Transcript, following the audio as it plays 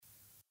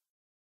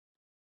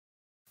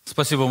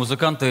Спасибо,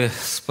 музыканты,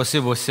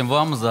 спасибо всем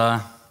вам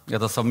за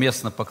это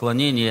совместное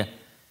поклонение,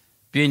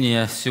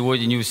 пение.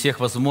 Сегодня не у всех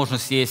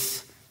возможность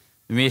есть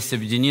вместе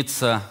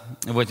объединиться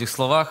в этих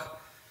словах.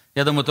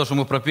 Я думаю, то, что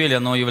мы пропели,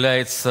 оно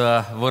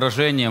является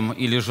выражением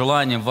или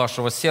желанием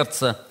вашего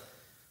сердца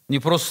не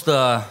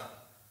просто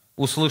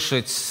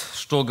услышать,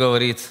 что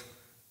говорит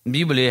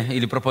Библия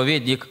или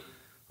проповедник,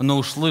 но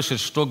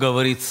услышать, что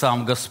говорит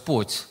сам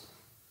Господь,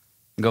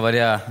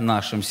 говоря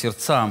нашим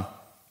сердцам.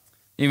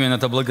 Именно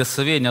это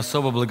благословение,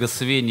 особое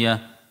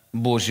благословение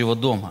Божьего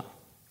дома.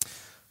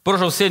 В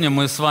прошлом воскресенье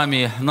мы с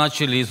вами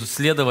начали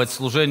исследовать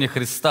служение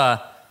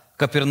Христа в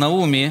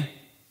Капернауме,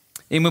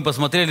 и мы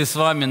посмотрели с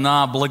вами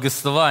на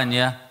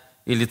благовествование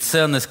или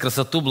ценность,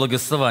 красоту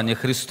благовествования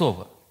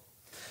Христова.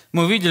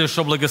 Мы увидели,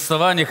 что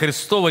благовествование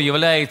Христово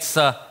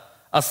является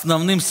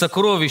основным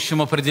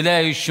сокровищем,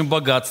 определяющим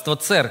богатство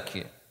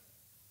церкви.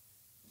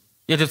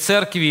 Эти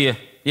церковь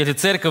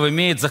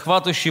имеет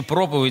захватывающие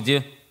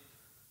проповеди,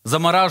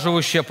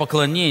 замораживающее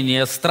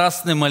поклонение,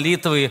 страстные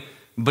молитвы,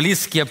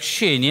 близкие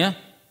общения,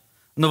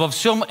 но во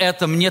всем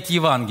этом нет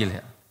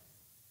Евангелия.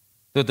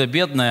 Это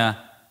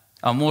бедная,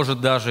 а может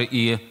даже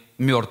и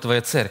мертвая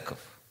церковь.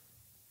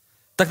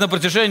 Так на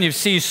протяжении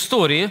всей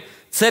истории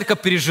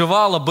церковь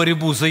переживала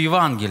борьбу за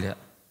Евангелие.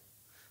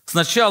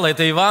 Сначала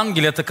это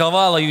Евангелие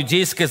атаковало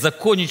иудейское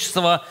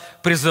законничество,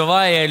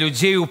 призывая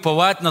людей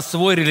уповать на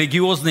свой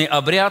религиозный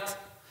обряд.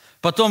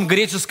 Потом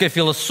греческая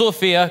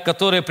философия,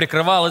 которая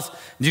прикрывалась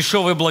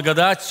дешевой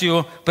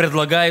благодатью,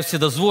 предлагая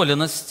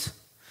вседозволенность.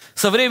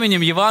 Со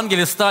временем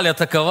Евангелие стали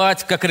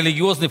атаковать как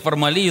религиозный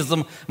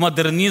формализм,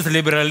 модернизм,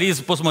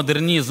 либерализм,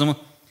 постмодернизм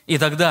и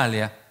так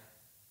далее.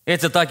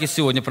 Эти атаки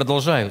сегодня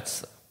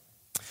продолжаются.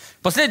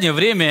 В последнее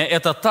время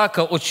эта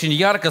атака очень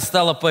ярко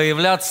стала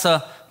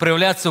проявляться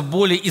в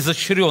более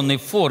изощренной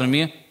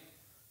форме,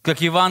 как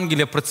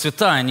Евангелие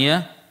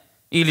процветания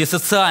или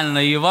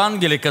социальное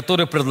Евангелие,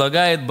 которое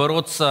предлагает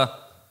бороться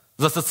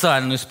за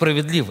социальную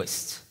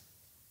справедливость.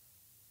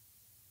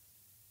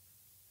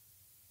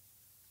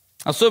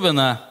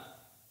 Особенно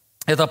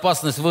эта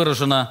опасность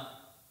выражена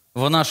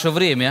в наше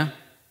время,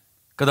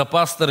 когда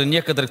пасторы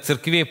некоторых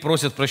церквей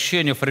просят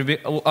прощения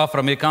у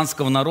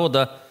афроамериканского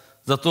народа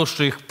за то,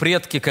 что их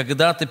предки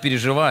когда-то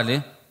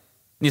переживали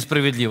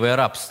несправедливое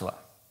рабство.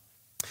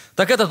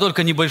 Так это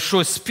только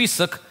небольшой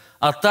список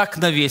атак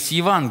на весь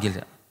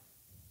Евангелие.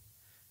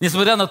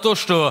 Несмотря на то,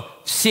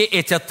 что все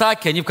эти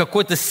атаки, они в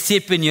какой-то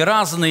степени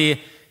разные,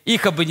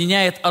 их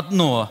объединяет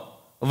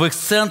одно. В их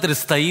центре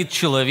стоит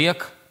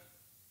человек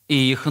и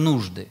их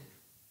нужды.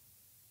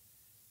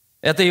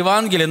 Это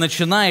Евангелие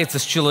начинается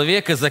с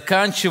человека и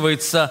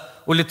заканчивается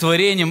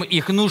удовлетворением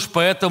их нужд,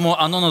 поэтому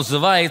оно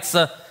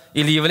называется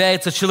или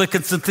является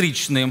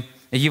человекоцентричным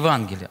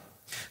Евангелием.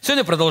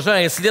 Сегодня,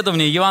 продолжая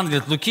исследование Евангелия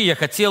от Луки, я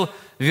хотел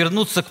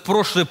вернуться к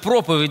прошлой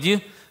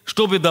проповеди,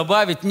 чтобы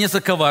добавить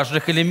несколько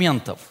важных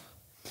элементов.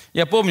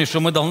 Я помню, что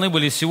мы должны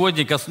были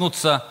сегодня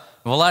коснуться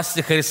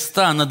власти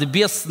Христа над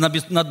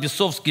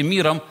бесовским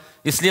миром,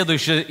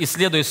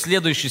 исследуя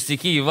следующие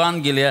стихи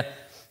Евангелия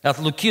от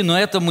Луки, но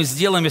это мы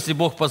сделаем, если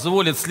Бог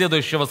позволит, в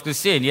следующее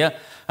воскресенье.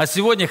 А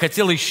сегодня я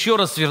хотел еще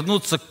раз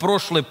вернуться к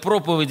прошлой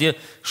проповеди,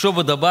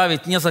 чтобы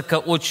добавить несколько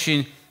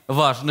очень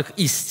важных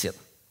истин.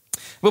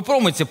 Вы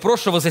помните, в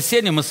прошлое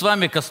воскресенье мы с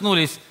вами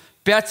коснулись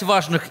 5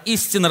 важных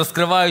истин,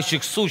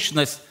 раскрывающих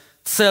сущность,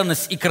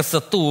 ценность и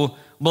красоту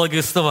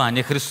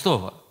благовествования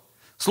Христова.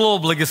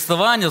 Слово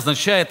 «благовествование»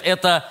 означает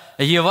это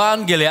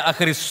Евангелие о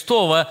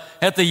Христово,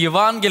 это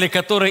Евангелие,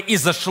 которое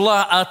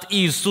изошло от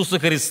Иисуса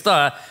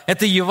Христа,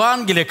 это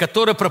Евангелие,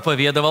 которое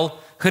проповедовал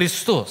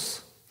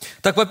Христос.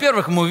 Так,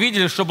 во-первых, мы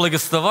увидели, что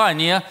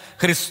благовествование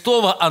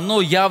Христово, оно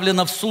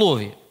явлено в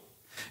Слове.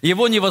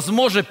 Его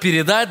невозможно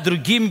передать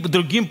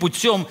другим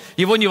путем,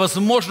 его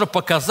невозможно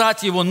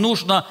показать, его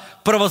нужно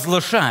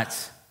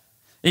провозглашать.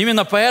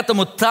 Именно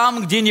поэтому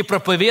там, где не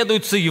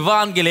проповедуется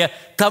Евангелие,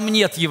 там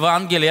нет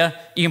Евангелия,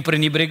 им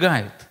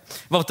пренебрегают.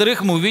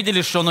 Во-вторых, мы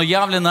увидели, что оно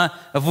явлено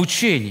в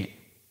учении.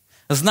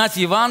 Знать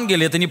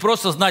Евангелие – это не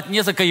просто знать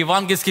несколько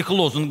евангельских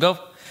лозунгов,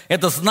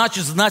 это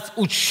значит знать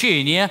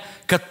учение,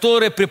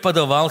 которое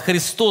преподавал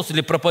Христос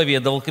или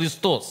проповедовал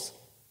Христос.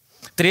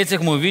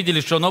 В-третьих, мы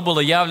увидели, что оно было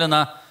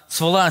явлено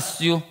с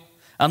властью,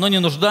 оно не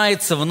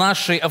нуждается в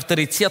нашей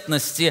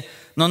авторитетности,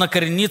 но она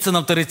коренится на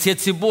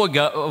авторитете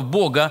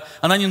Бога.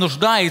 Она не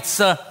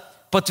нуждается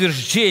в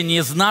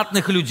подтверждении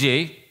знатных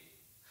людей,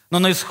 но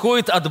она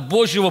исходит от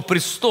Божьего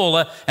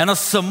престола, и она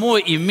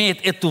самой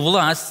имеет эту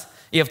власть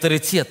и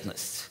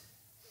авторитетность.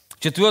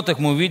 В-четвертых,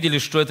 мы увидели,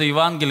 что это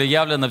Евангелие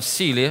явлено в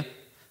силе,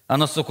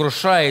 оно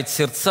сокрушает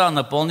сердца,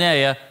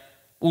 наполняя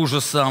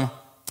ужасом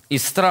и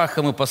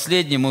страхом. И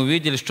последнее, мы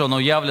увидели, что оно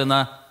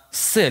явлено с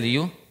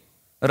целью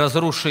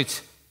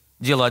разрушить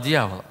дела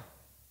дьявола.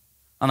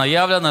 Она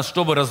явлена,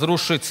 чтобы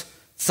разрушить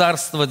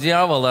царство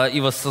дьявола и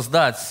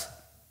воссоздать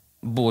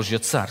Божье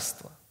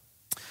царство.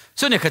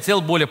 Сегодня я хотел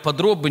более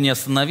подробнее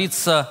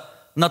остановиться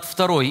над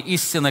второй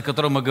истиной, о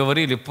которой мы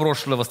говорили в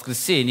прошлое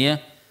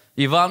воскресенье.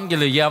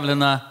 Евангелие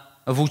явлено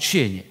в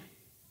учении.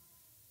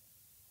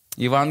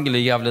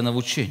 Евангелие явлено в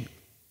учении.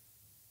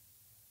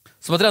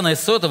 Смотря на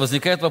все это,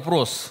 возникает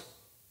вопрос,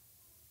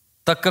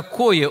 так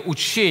какое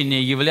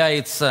учение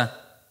является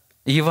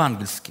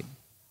евангельским?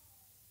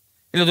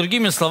 Или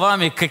другими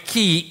словами,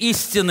 какие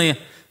истины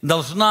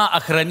должна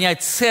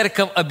охранять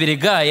церковь,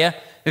 оберегая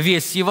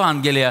весть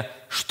Евангелия?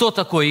 Что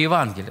такое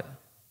Евангелие?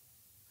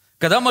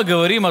 Когда мы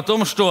говорим о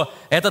том, что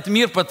этот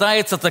мир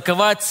пытается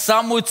атаковать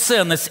самую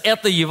ценность,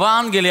 это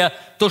Евангелие,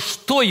 то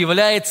что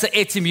является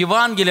этим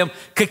Евангелием?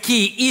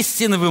 Какие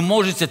истины вы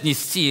можете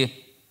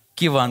отнести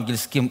к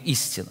евангельским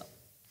истинам?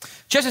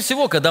 Чаще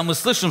всего, когда мы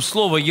слышим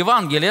слово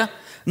 «Евангелие»,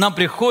 нам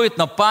приходит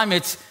на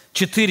память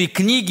 4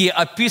 книги,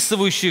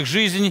 описывающих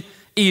жизнь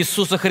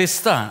Иисуса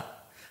Христа.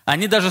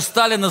 Они даже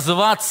стали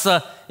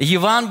называться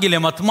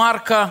Евангелием от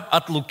Марка,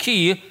 от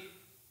Луки,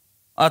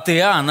 от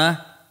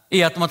Иоанна и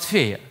от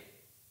Матфея.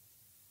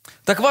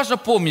 Так важно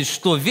помнить,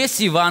 что весть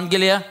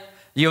Евангелия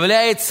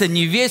является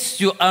не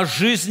вестью о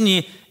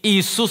жизни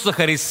Иисуса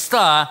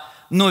Христа,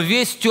 но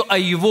вестью о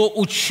Его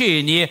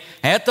учении.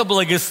 Это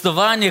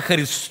благовествование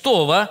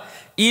Христово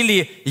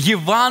или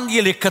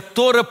Евангелие,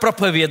 которое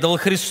проповедовал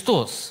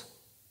Христос.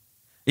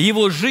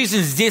 Его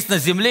жизнь здесь на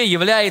земле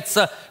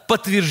является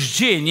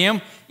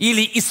подтверждением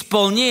или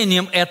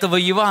исполнением этого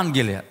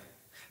Евангелия.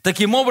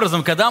 Таким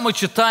образом, когда мы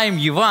читаем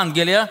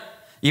Евангелие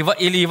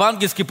или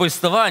евангельские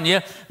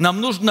повествования,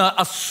 нам нужно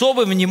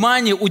особое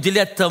внимание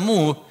уделять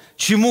тому,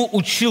 чему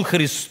учил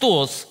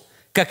Христос,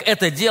 как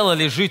это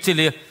делали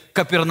жители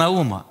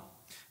Капернаума.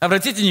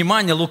 Обратите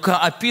внимание, Лука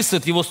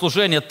описывает его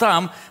служение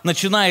там,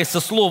 начиная со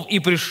слов «И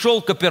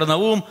пришел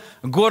Капернаум,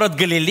 город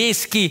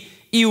Галилейский,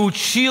 и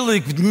учил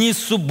их в дни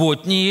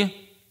субботние,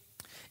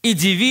 и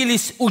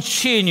дивились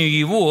учению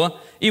его,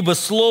 ибо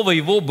слово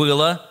его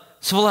было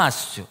с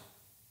властью».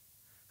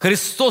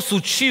 Христос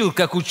учил,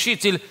 как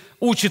учитель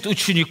учит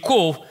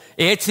учеников,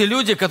 и эти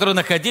люди, которые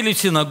находились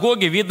в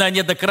синагоге, видно,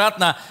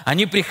 неоднократно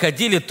они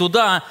приходили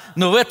туда,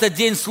 но в этот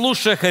день,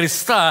 слушая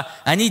Христа,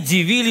 они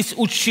дивились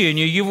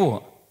учению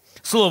Его.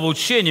 Слово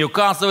 «учение»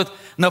 указывает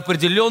на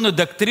определенную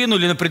доктрину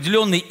или на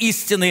определенные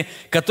истины,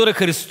 которые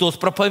Христос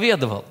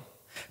проповедовал.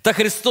 Так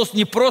Христос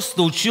не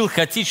просто учил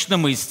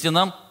хаотичным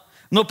истинам,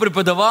 но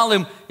преподавал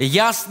им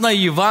ясное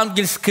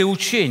евангельское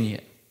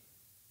учение.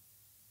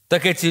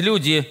 Так эти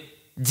люди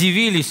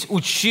дивились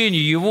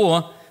учению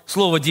Его.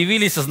 Слово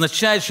 «дивились»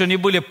 означает, что они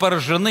были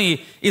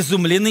поражены,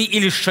 изумлены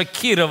или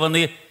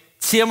шокированы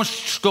тем,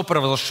 что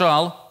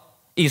провозглашал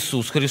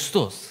Иисус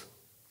Христос.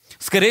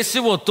 Скорее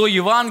всего, то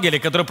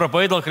Евангелие, которое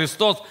проповедовал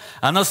Христос,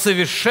 оно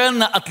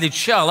совершенно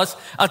отличалось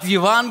от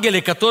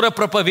Евангелия, которое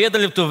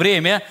проповедовали в то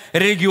время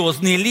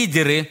религиозные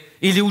лидеры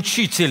или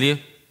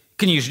учители,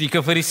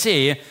 книжники,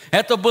 фарисеи.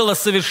 Это было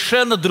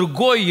совершенно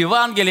другое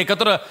Евангелие,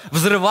 которое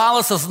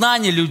взрывало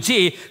сознание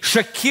людей,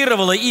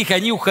 шокировало их,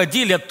 они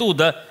уходили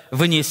оттуда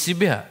вне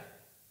себя.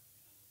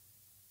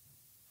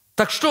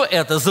 Так что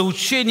это за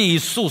учение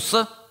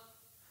Иисуса,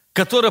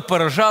 которое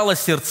поражало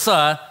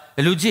сердца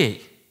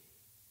людей?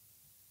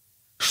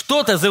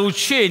 Что это за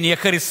учение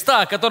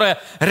Христа,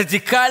 которое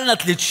радикально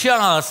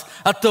отличалось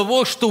от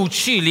того, что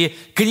учили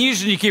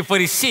книжники и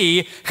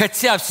фарисеи,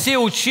 хотя все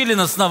учили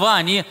на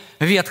основании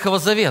Ветхого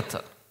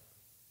Завета?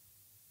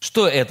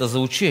 Что это за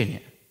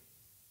учение?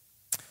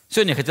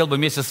 Сегодня я хотел бы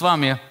вместе с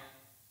вами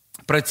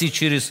пройти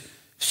через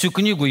всю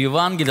книгу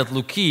Евангелия от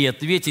Луки и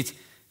ответить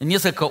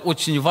несколько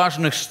очень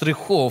важных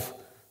штрихов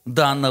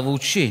данного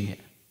учения.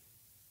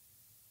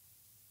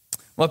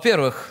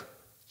 Во-первых,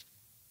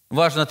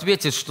 важно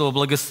ответить, что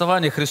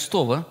благовествование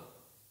Христово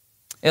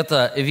 –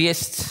 это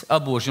весть о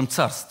Божьем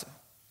Царстве.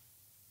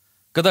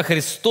 Когда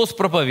Христос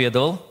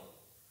проповедовал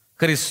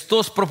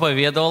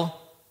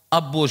о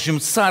Божьем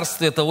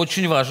Царстве. Это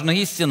очень важная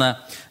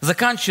истина.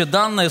 Заканчивая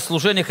данное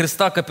служение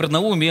Христа в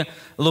Капернауме,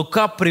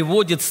 Лука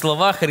приводит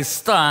слова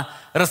Христа,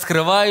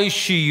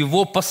 раскрывающие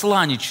Его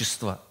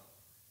посланничество.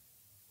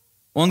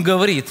 Он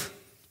говорит,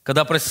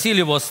 когда просили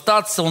Его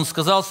остаться, Он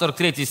сказал,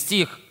 43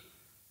 стих,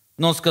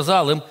 но Он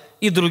сказал им: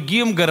 «И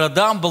другим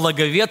городам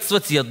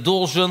благовествовать я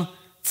должен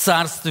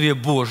Царствие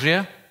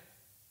Божие,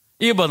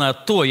 ибо на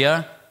то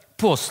я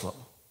послан».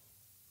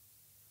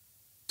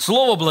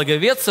 Слово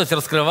 «благовествовать»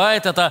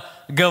 раскрывает это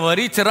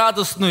говорить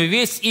радостную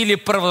весть или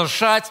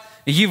провозглашать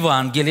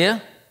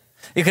Евангелие.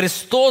 И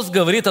Христос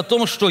говорит о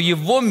том, что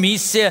Его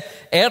миссия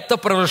 – это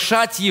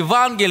провозглашать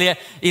Евангелие.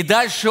 И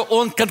дальше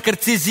Он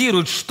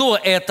конкретизирует, что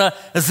это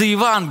за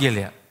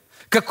Евангелие.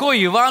 Какое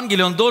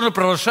Евангелие Он должен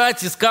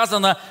провозглашать? И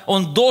сказано,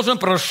 Он должен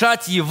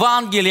провозглашать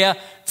Евангелие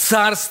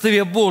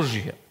Царствия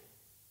Божия.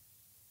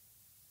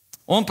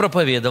 Он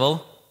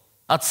проповедовал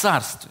о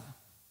Царстве.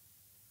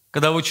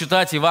 Когда вы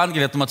читаете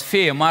Евангелие от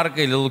Матфея,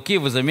 Марка или Луки,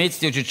 вы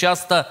заметите очень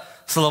часто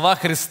слова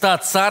Христа: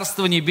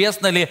 «Царство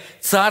небесное» или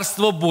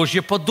 «Царство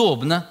Божье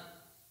подобно»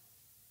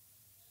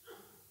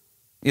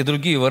 и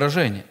другие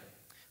выражения.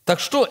 Так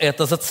что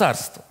это за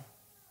царство?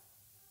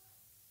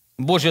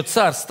 Божье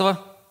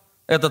Царство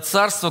 – это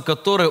царство,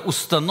 которое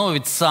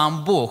установит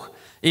сам Бог.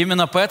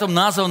 Именно поэтому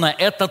названо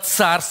это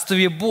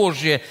Царствие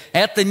Божье.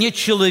 Это не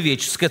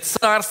человеческое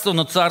царство,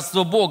 но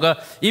царство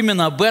Бога.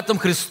 Именно об этом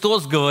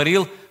Христос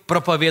говорил,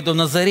 проповедуя в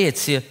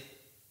Назарете.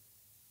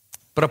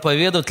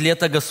 проповедовать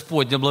лето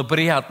Господне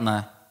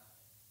благоприятное,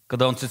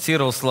 когда он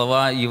цитировал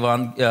слова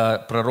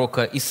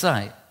пророка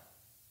Исаии.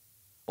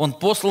 Он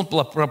послан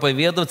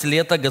проповедовать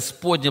лето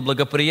Господне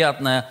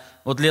благоприятное.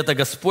 Вот лето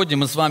Господне,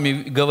 мы с вами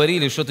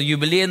говорили, что это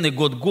юбилейный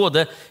год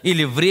года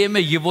или время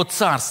Его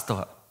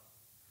Царства.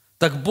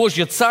 Так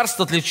Божье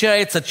Царство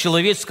отличается от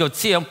человеческого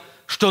тем,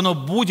 что оно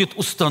будет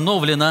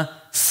установлено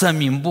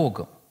самим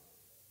Богом.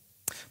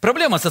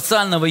 Проблема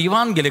социального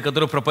Евангелия,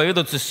 которое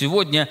проповедуется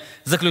сегодня,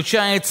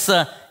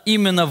 заключается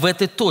именно в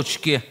этой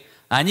точке.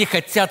 Они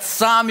хотят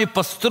сами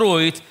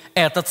построить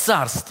это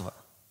царство.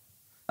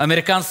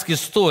 Американский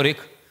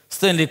историк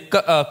Стэнли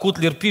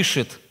Кутлер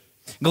пишет: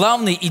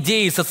 главной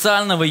идеей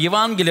социального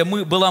Евангелия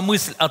была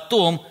мысль о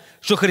том,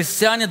 что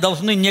христиане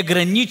должны не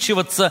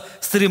ограничиваться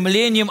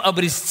стремлением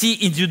обрести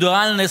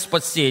индивидуальное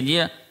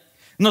спасение,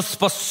 но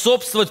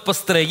способствовать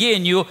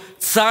построению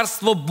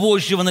Царства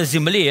Божьего на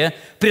земле,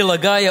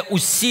 прилагая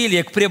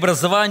усилия к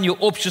преобразованию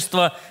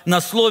общества на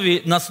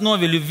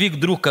основе любви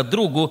друг к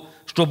другу,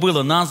 что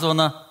было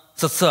названо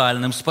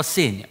социальным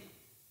спасением.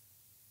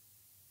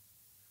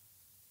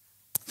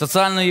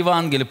 Социальное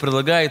Евангелие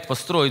предлагает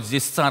построить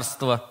здесь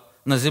царство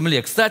на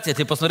земле. Кстати,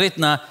 если посмотреть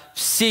на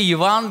все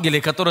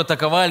Евангелия, которые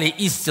атаковали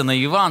истинное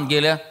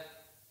Евангелие,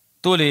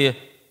 то ли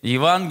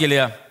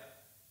Евангелие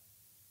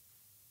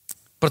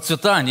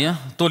процветания,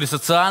 то ли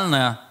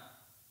социальное,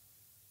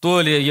 то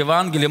ли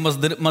Евангелие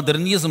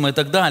модернизма и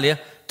так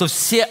далее, то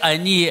все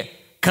они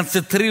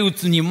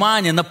концентрируют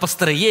внимание на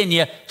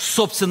построение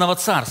собственного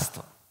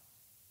царства.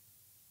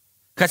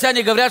 Хотя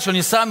они говорят, что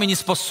они сами не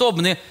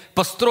способны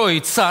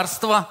построить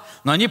царство,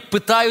 но они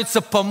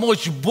пытаются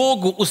помочь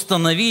Богу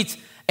установить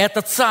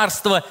это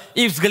царство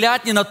и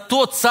взгляд не на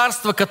то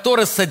царство,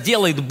 которое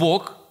соделает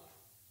Бог,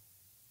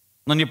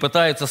 но они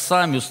пытаются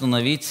сами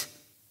установить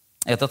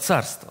это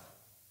царство.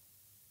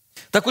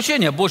 Так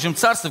учение о Божьем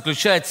Царстве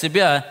включает в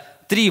себя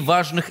три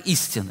важных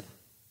истины.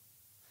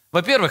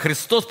 Во-первых,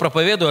 Христос,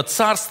 проповедуя о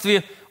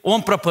Царстве,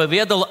 Он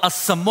проповедовал о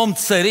самом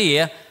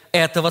царе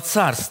этого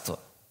царства.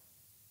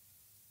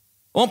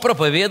 Он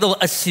проповедовал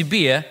о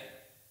себе,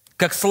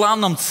 как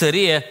славном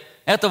царе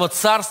этого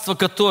царства,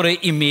 которое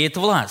имеет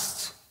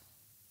власть.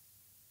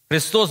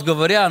 Христос,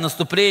 говоря о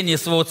наступлении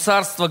своего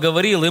царства,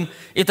 говорил им: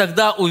 «И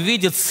тогда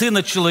увидят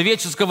Сына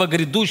Человеческого,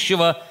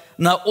 грядущего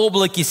на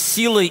облаке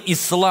силой и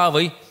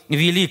славой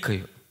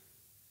великою».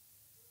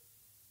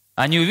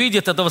 Они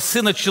увидят этого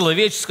Сына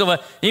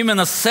Человеческого,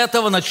 именно с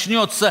этого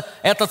начнется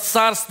это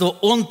царство.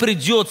 Он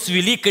придет с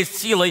великой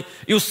силой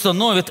и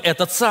установит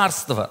это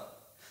царство.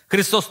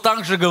 Христос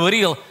также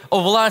говорил о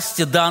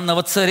власти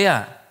данного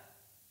царя.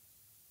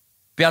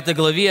 В 5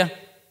 главе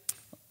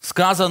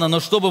сказано: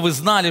 «Но чтобы вы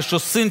знали, что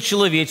Сын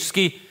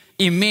Человеческий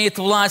имеет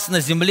власть на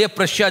земле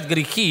прощать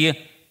грехи,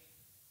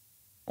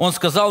 Он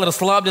сказал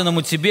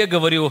расслабленному тебе,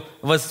 говорю,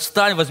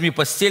 встань, возьми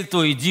постель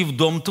твою, иди в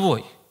дом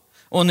твой».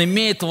 Он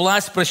имеет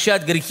власть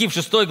прощать грехи. В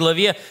 6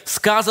 главе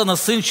сказано: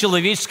 Сын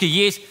Человеческий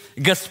есть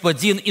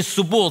Господин из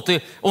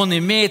субботы. Он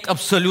имеет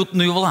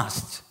абсолютную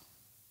власть.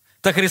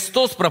 Так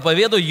Христос,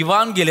 проповедуя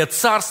Евангелие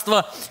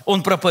Царства,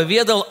 Он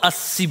проповедовал о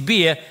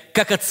себе,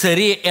 как о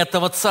царе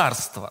этого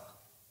царства.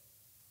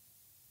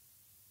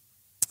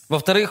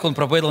 Во-вторых, Он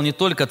проповедовал не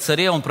только о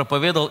царе, Он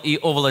проповедовал и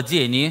о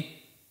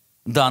владении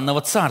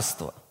данного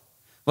царства.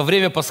 Во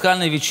время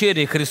пасхальной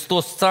вечери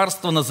Христос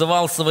царство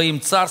называл своим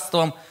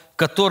царством, в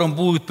котором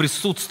будут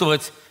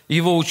присутствовать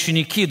Его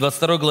ученики. В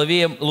 22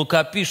 главе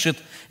Лука пишет: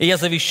 «И я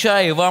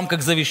завещаю вам,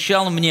 как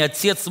завещал мне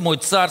Отец мой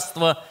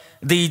царство,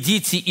 да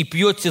идите и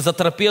пьете за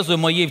трапезу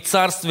моей в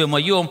царстве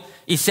моем,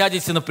 и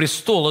сядете на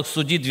престолах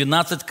судить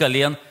 12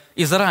 колен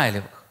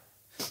Израилевых».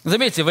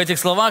 Заметьте, в этих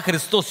словах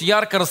Христос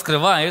ярко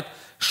раскрывает,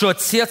 что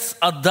Отец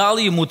отдал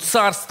Ему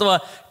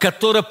царство,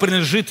 которое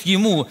принадлежит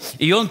Ему,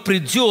 и Он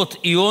придет,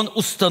 и Он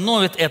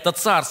установит это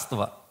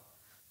царство.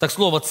 Так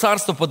слово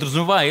 «царство»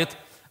 подразумевает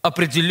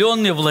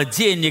определенное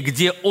владение,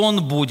 где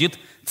Он будет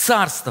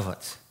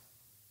царствовать.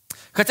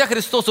 Хотя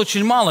Христос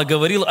очень мало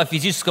говорил о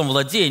физическом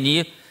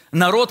владении,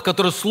 народ,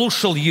 который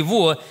слушал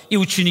Его, и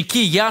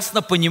ученики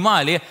ясно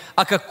понимали,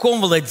 о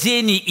каком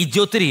владении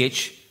идет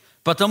речь,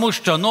 потому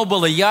что оно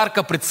было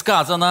ярко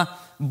предсказано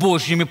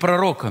Божьими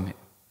пророками.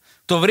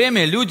 В то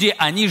время люди,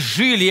 они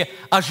жили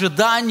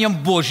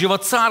ожиданием Божьего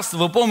Царства.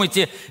 Вы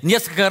помните,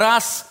 несколько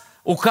раз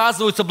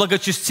указываются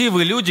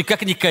благочестивые люди,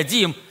 как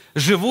Никодим,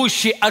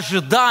 живущие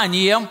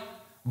ожиданием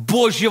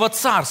Божьего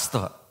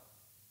Царства.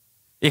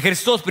 И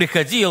Христос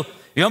приходил,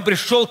 и Он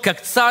пришел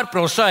как царь,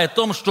 провозглашая о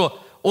том, что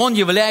Он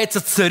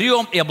является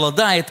царем и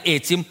обладает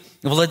этим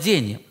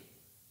владением.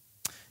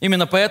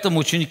 Именно поэтому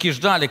ученики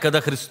ждали,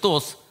 когда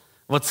Христос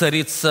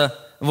воцарится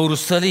в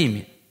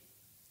Иерусалиме.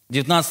 В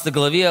 19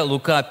 главе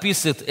Лука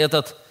описывает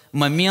этот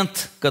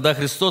момент, когда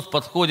Христос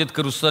подходит к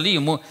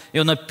Иерусалиму, и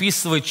Он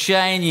описывает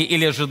чаяние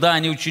или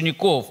ожидание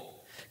учеников.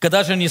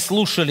 Когда же они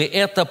слушали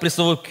это,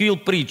 присовокупил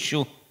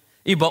притчу: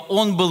 «Ибо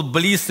Он был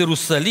близ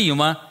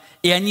Иерусалима,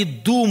 и они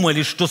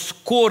думали, что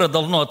скоро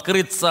должно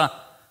открыться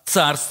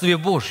Царствие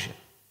Божье».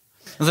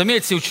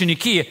 Заметьте,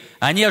 ученики,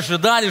 они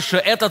ожидали, что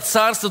это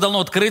царство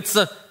должно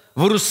открыться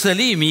в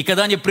Иерусалиме, и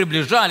когда они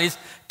приближались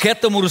к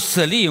этому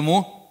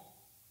Иерусалиму,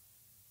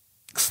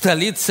 к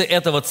столице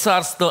этого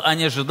царства,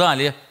 они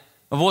ожидали,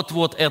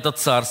 вот-вот это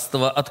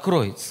царство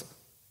откроется.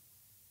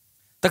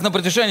 Так на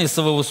протяжении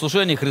своего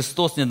служения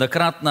Христос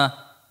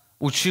неоднократно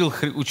учил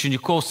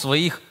учеников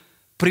своих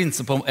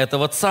принципам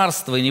этого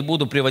царства. И не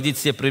буду приводить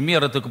все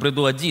примеры, только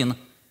приведу один.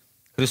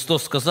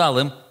 Христос сказал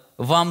им: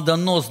 «Вам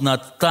дано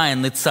знать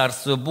тайны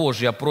Царствия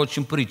Божия о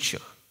прочем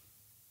притчах.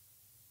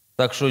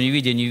 Так что не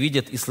видя, не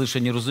видят, и слыша,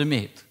 не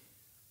разумеют.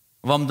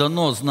 Вам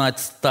дано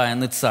знать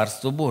тайны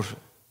Царства Божия».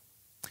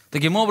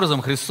 Таким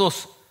образом,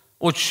 Христос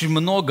очень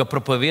много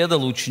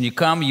проповедовал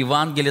ученикам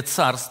Евангелия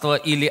Царства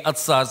или о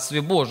Царстве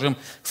Божьем.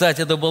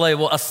 Кстати, это была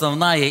его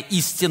основная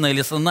истина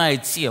или основная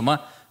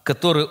тема,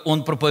 которую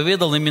он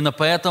проповедовал. Именно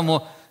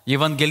поэтому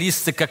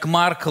евангелисты, как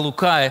Марк,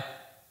 Лука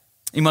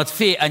и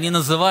Матфей, они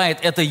называют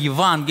это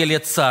Евангелие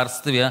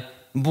Царствия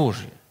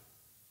Божия.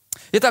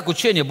 Итак,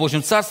 учение о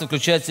Божьем Царстве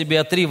включает в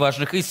себя три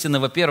важных истины.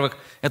 Во-первых,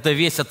 это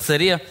весть о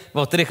царе.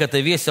 Во-вторых, это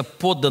весть о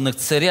подданных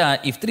царя.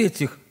 И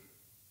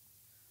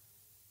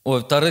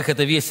во-вторых,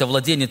 это весть о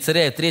владении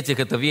царя. И в-третьих,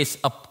 это весть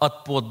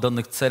от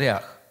подданных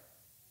царях,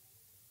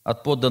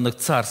 от подданных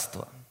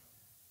царства.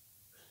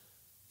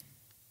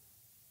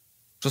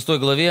 В 6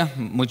 главе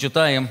мы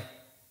читаем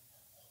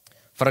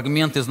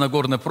фрагмент из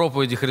Нагорной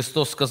проповеди.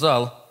 Христос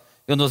сказал: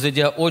 «И он,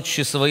 возведя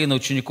очи свои на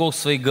учеников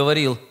своих,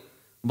 говорил: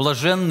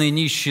 блаженны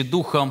нищие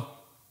духом,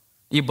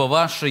 ибо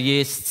ваше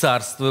есть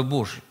Царство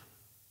Божие».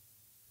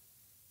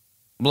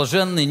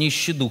 Блаженны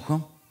нищие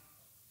духом.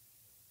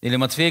 Или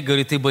Матфей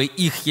говорит: ибо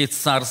их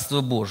есть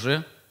Царство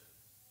Божие.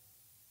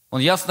 Он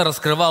ясно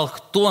раскрывал,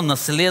 кто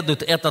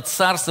наследует это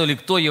царство или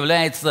кто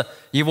является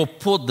его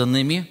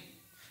подданными.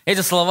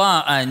 Эти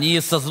слова,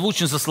 они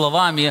созвучны со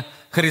словами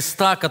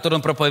Христа, которые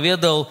он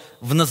проповедовал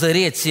в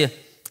Назарете,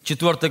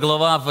 4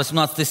 глава,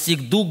 18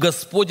 стих: «Дух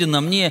Господень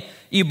на мне,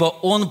 ибо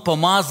Он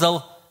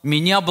помазал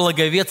меня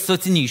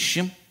благовествовать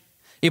нищим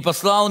и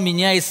послал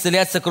меня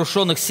исцелять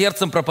сокрушенных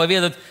сердцем,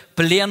 проповедовать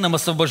пленным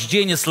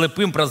освобождение,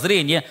 слепым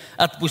прозрение,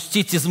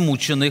 отпустить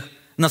измученных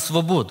на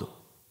свободу».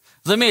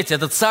 Заметьте,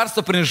 это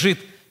царство принадлежит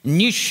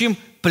нищим,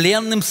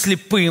 пленным,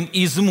 слепым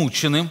и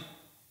измученным.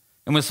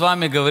 И мы с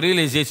вами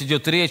говорили, здесь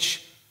идет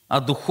речь о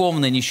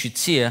духовной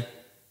нищете,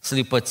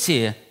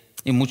 слепоте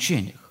и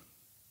мучениях.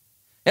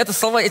 Эти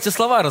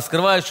слова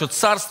раскрывают, что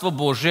Царство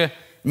Божие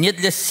не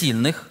для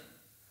сильных,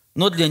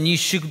 но для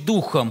нищих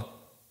духом.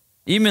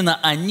 Именно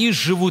они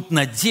живут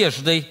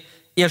надеждой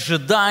и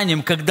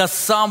ожиданием, когда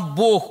сам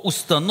Бог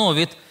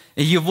установит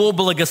Его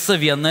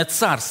благословенное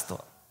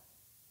Царство.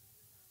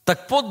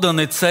 Так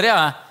подданные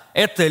царя –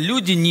 это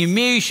люди, не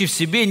имеющие в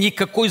себе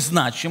никакой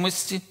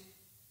значимости.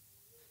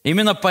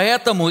 Именно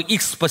поэтому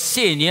их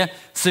спасение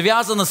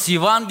связано с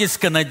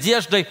евангельской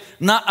надеждой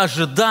на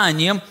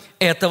ожиданием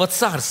этого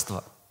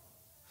царства.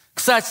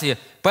 Кстати,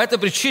 по этой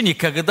причине,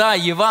 когда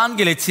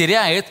Евангелие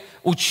теряет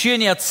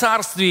учение о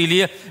царстве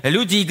или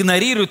люди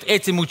игнорируют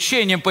этим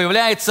учением,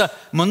 появляются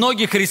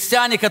многие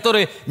христиане,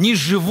 которые не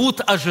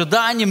живут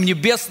ожиданием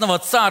небесного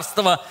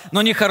царства,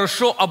 но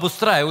нехорошо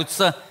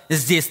обустраиваются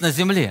здесь на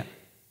земле.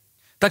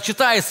 Так,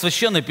 читая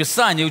Священное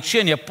Писание,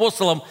 учение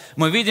апостолов,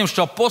 мы видим,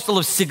 что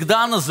апостолы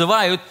всегда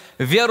называют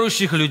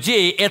верующих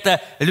людей,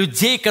 это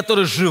людей,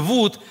 которые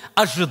живут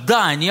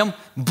ожиданием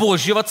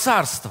Божьего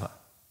Царства.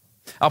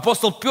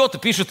 Апостол Петр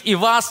пишет: «И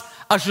вас,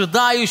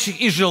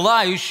 ожидающих и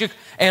желающих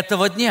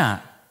этого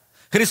дня».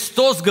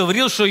 Христос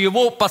говорил, что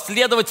Его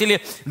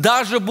последователи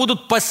даже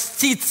будут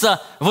поститься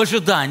в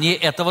ожидании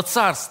этого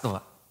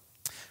Царства.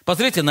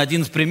 Посмотрите на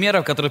один из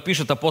примеров, который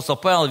пишет апостол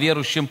Павел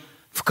верующим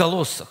в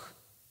Колоссах.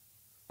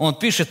 Он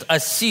пишет о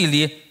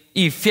силе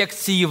и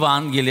эффекте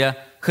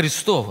Евангелия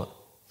Христова.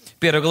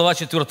 1 глава,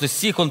 4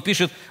 стих, он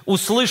пишет: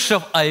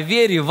 «Услышав о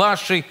вере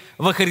вашей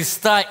во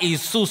Христа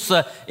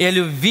Иисуса и о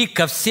любви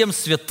ко всем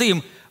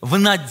святым, в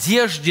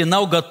надежде на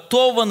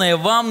уготованное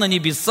вам на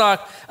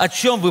небесах, о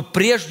чем вы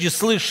прежде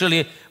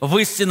слышали в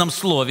истинном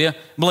слове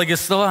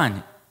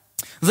благовествования».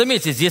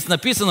 Заметьте, здесь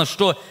написано,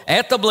 что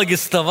это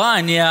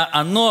благовествование,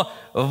 оно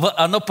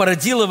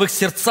породило в их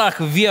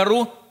сердцах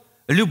веру,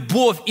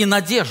 любовь и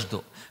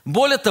надежду.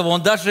 Более того,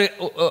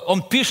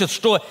 он пишет,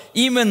 что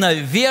именно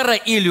вера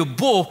и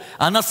любовь,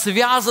 она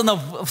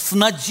связана с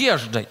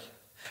надеждой.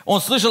 Он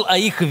слышал о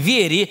их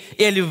вере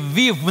и о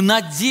любви в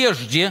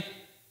надежде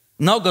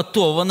на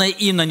уготованное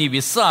и на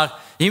небесах.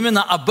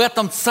 Именно об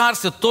этом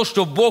царстве, то,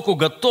 что Бог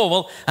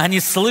уготовал, они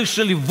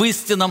слышали в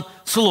истинном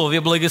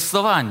слове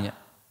благовествования.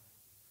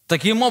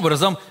 Таким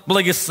образом,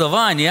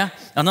 благовествование,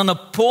 оно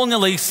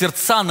наполнило их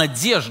сердца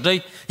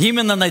надеждой.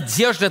 Именно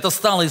надежда это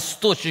стала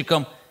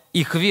источником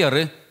их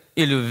веры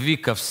и любви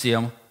ко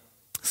всем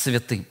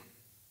святым.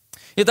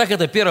 Итак,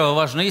 это первая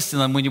важная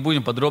истина, мы не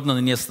будем подробно на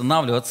ней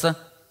останавливаться.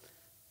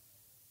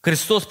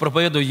 Христос,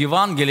 проповедуя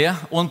Евангелие,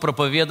 Он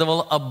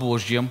проповедовал о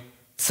Божьем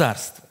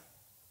Царстве.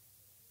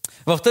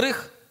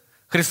 Во-вторых,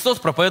 Христос,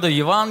 проповедуя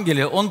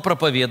Евангелие, Он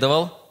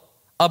проповедовал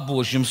о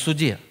Божьем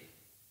суде.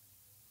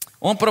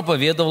 Он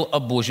проповедовал о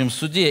Божьем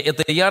суде.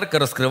 Это ярко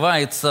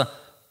раскрывается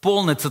в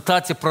полной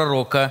цитате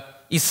пророка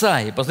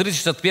Исаии. Посмотрите,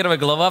 61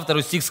 глава,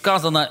 2 стих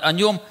сказано о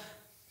нем: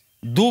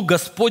 «Дух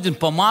Господень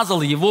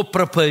помазал его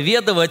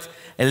проповедовать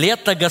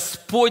лето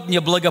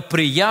Господне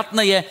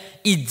благоприятное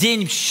и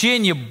день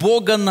мщения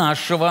Бога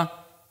нашего,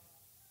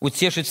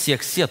 утешить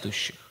всех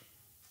сетующих».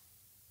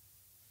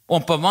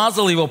 Он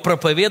помазал его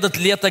проповедовать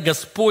лето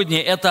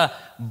Господне. Это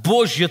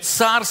Божье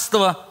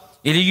царство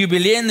или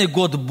юбилейный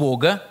год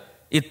Бога,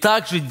 и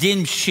также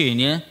день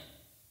мщения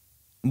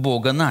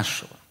Бога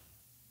нашего.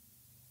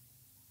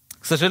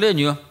 К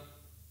сожалению,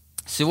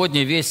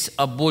 сегодня весть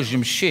о Божьем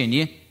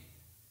мщении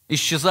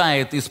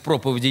исчезает из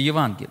проповеди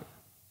Евангелия.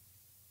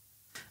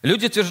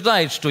 Люди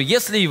утверждают, что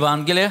если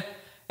Евангелие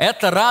 –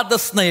 это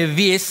радостная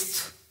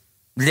весть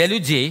для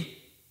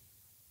людей,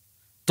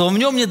 то в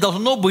нем не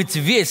должно быть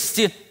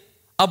вести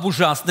об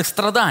ужасных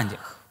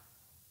страданиях.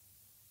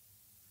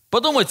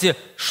 Подумайте,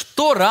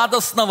 что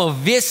радостного в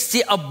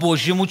вести о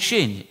Божьем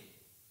учении?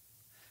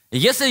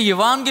 Если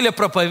Евангелие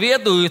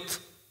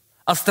проповедует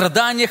о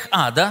страданиях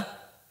ада,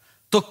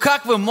 то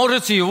как вы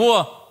можете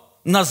его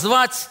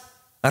назвать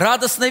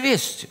радостной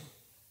вестью?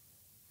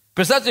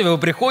 Представьте, вы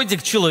приходите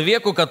к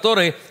человеку,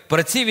 который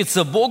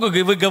противится Богу,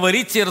 и вы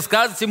говорите,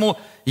 рассказываете ему: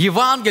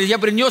 Евангелие, я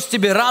принес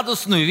тебе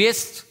радостную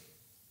весть.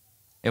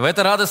 И в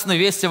этой радостной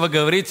вести вы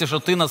говорите, что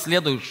ты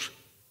наследуешь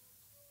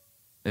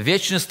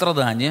вечное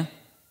страдание,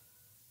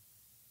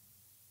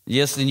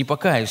 если не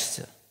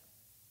покаешься.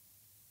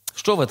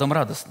 Что в этом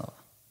радостного?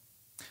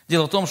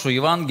 Дело в том, что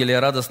Евангелие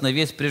 – радостная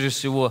весть прежде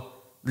всего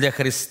для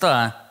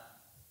Христа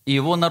и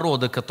Его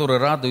народа, который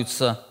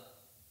радуется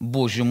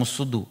Божьему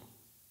суду.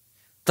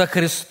 Так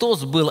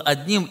Христос был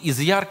одним из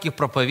ярких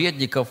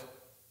проповедников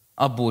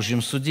о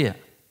Божьем суде.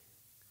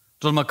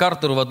 Джон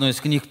МакАртур в одной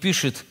из книг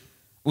пишет: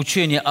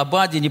 «Учение об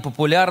аде –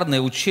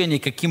 непопулярное учение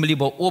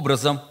каким-либо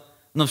образом,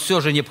 но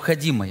все же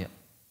необходимое.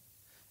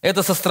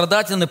 Это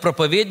сострадательный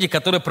проповедник,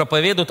 который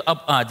проповедует об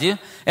аде.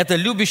 Это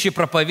любящий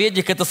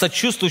проповедник, это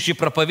сочувствующий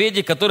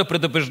проповедник, который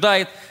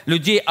предупреждает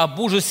людей об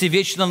ужасе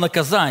вечного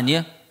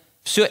наказания.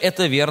 Все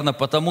это верно,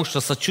 потому что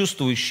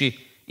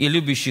сочувствующий и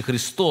любящий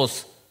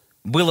Христос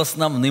был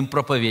основным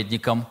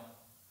проповедником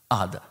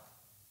ада».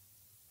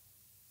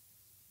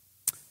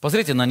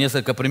 Посмотрите на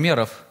несколько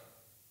примеров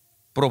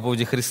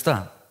проповеди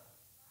Христа.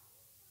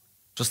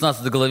 В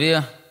 16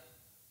 главе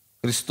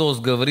Христос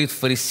говорит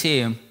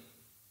фарисеям,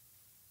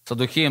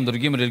 саддукеям,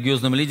 другим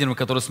религиозным лидерам,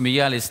 которые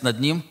смеялись над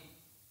Ним,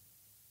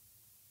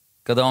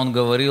 когда Он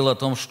говорил о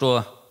том,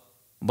 что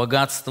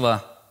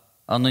богатство,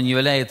 оно не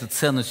является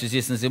ценностью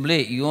здесь на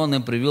земле, и Он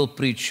им привел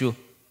притчу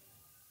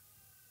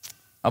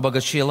о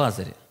богаче и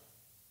Лазаре.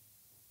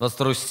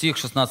 22 стих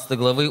 16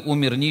 главы: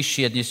 «Умер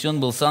нищий, отнесен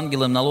был с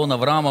ангелом на лоно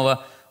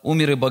Авраамова,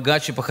 умер и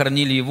богаче,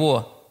 похоронили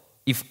его,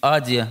 и в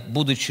аде,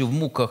 будучи в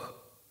муках,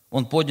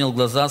 он поднял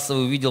глаза свои,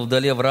 увидел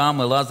вдали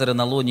Авраама и Лазаря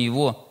на лоне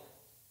его,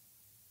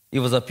 и,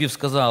 возопив,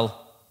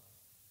 сказал: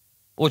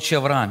 Отче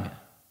Аврааме,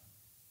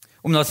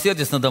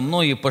 умилосердись надо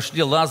мной, и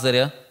пошли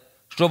Лазаря,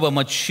 чтобы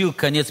омочил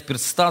конец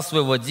перста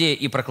своего в воде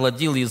и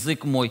прохладил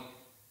язык мой,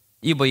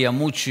 ибо я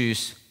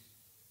мучаюсь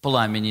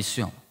пламени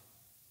сем».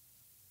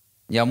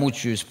 Я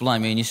мучаюсь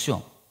пламени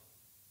сем.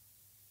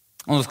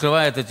 Он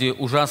раскрывает эти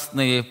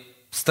ужасные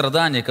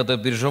страдания,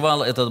 которые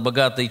переживал этот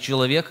богатый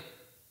человек,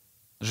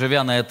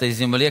 живя на этой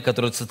земле,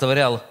 который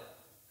сотворял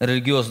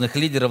религиозных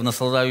лидеров,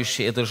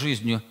 наслаждающих этой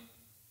жизнью.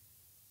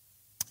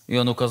 И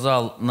он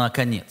указал на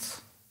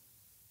конец,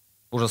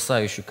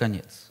 ужасающий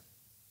конец.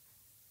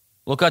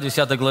 В Лука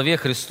 10 главе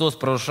Христос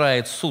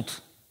провозглашает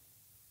суд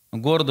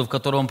городу, в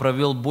котором он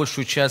провел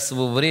большую часть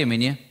своего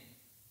времени,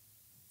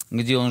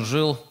 где он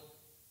жил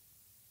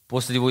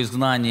после его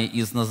изгнания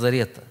из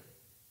Назарета.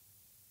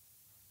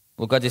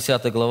 Лука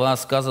 10 глава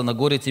сказано: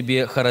 «Горе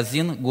тебе,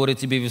 Хоразин, горе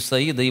тебе,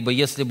 Вифсаида, ибо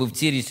если бы в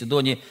Тире и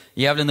Сидоне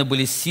явлены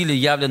были силы,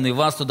 явленные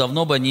вас, то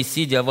давно бы они,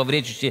 сидя во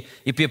вречище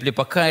и пепле,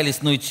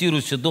 покаялись, но и Тиру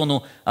и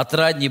Сидону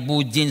отрадней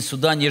будет день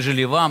суда,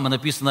 нежели вам». И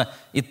написано: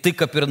 «И ты,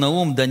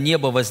 Капернаум, до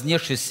неба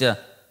вознесшийся,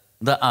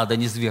 до ада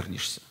не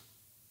свергнешься».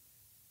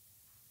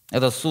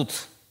 Это суд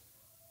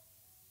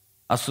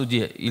о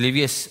суде или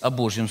весть о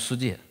Божьем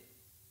суде.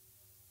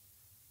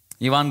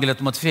 Евангелие от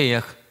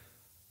Матфея,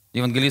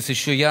 евангелист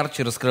еще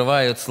ярче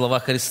раскрывает слова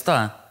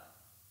Христа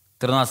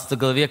в 13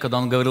 главе, когда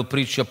он говорил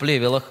притчу о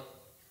плевелах: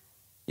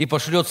 «И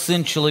пошлет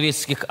Сын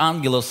человеческих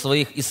ангелов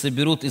своих, и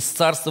соберут из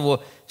царства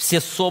его все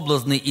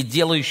соблазны и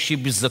делающие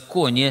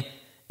беззаконие,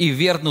 и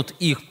вернут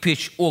их в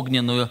печь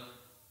огненную,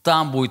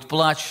 там будет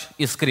плач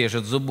и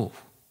скрежет зубов».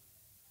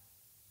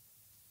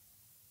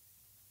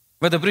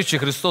 В этой притче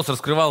Христос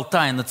раскрывал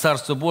тайны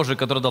Царства Божия,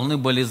 которые должны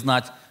были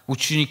знать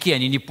ученики.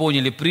 Они не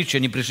поняли притчу,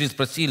 они пришли,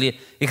 спросили,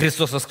 и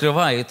Христос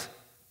раскрывает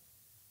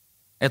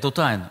эту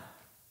тайну.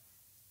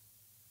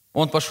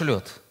 Он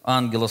пошлет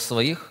ангелов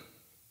своих.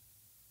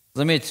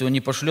 Заметьте, Он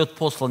не пошлет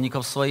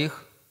посланников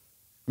своих,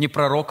 ни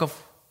пророков,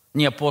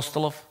 ни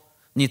апостолов,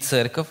 ни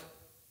церковь,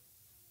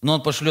 но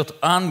Он пошлет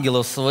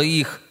ангелов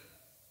своих,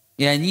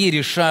 и они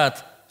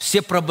решат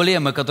все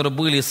проблемы, которые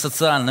были с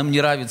социальным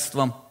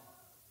неравенством,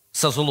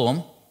 со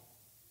злом.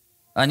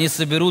 Они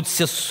соберут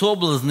все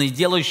соблазны,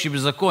 делающие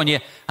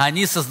беззаконие.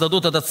 Они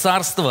создадут это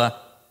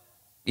царство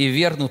и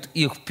вернут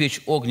их в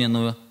печь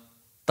огненную.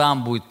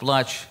 Там будет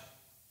плач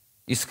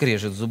и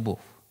скрежет зубов.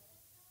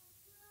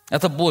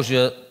 Это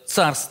Божье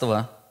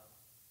царство,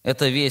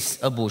 это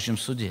весть о Божьем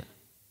суде.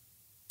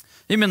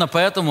 Именно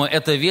поэтому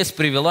эта весть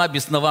привела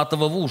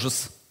бесноватого в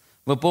ужас.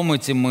 Вы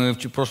помните, мы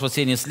в прошлом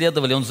воскресенье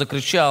исследовали, он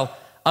закричал: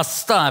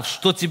 «Оставь,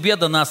 что тебе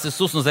до нас,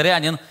 Иисус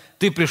Назарянин,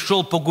 ты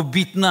пришел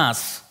погубить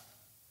нас.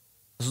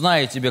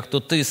 Знаю тебе, кто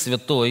ты,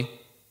 святой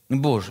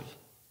Божий».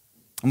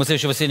 Мы в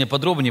следующее воскресенье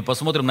подробнее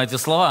посмотрим на эти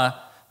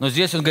слова, но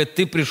здесь он говорит: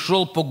 ты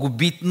пришел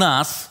погубить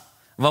нас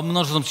во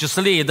множественном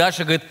числе, и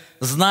дальше говорит: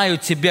 знаю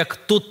тебя,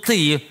 кто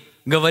ты,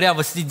 говоря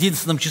в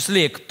единственном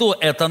числе, кто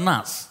это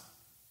нас.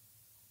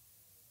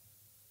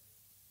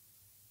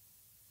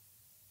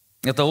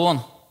 Это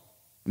он,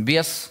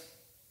 бес,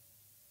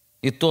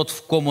 и тот,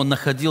 в ком он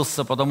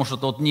находился, потому что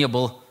тот не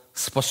был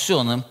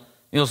спасенным,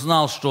 и он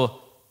знал,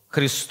 что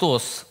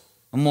Христос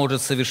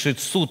может совершить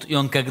суд, и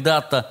он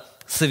когда-то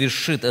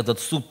совершит этот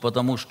суд,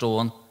 потому что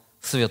он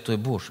святой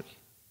Божий.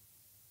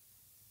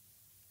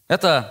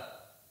 Это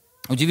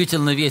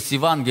удивительная весть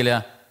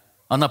Евангелия,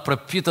 она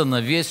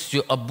пропитана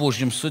вестью о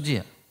Божьем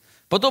суде.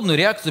 Подобную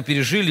реакцию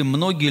пережили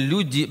многие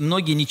люди,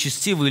 многие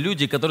нечестивые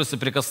люди, которые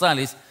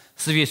соприкасались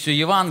с вестью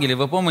Евангелия.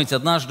 Вы помните,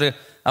 однажды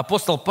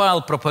апостол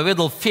Павел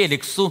проповедовал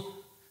Феликсу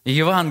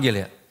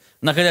Евангелие.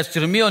 Находясь в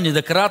тюрьме, он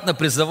неоднократно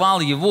призывал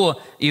его,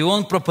 и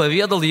он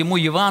проповедовал ему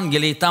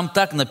Евангелие, и там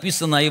так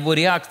написано о его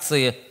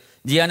реакции.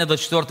 Деяния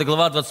 24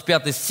 глава,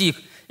 25 стих.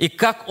 «И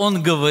как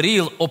он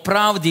говорил о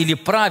правде или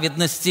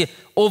праведности,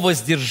 о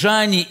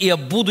воздержании и о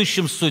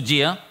будущем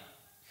суде,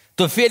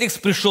 то Феликс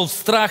пришел в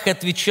страх и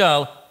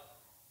отвечал: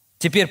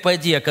 теперь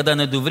пойди, а когда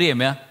найду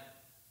время,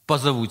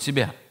 позову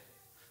тебя».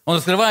 Он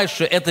раскрывает,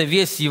 что эта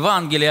весть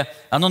Евангелия,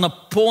 она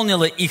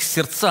наполнила их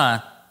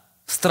сердца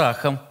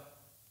страхом,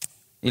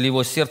 или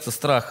его сердце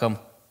страхом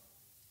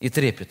и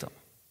трепетом.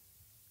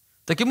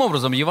 Таким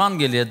образом,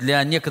 Евангелие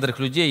для некоторых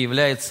людей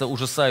является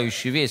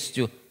ужасающей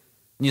вестью,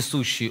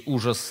 несущей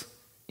ужас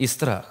и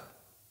страх.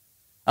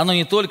 Оно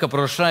не только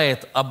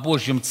провозглашает о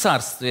Божьем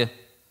Царстве,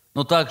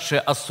 но также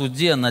о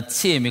суде над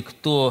теми,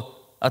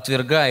 кто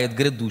отвергает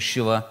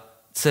грядущего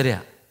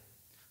царя.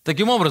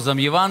 Таким образом,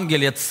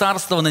 Евангелие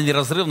царствовано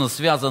неразрывно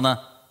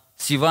связано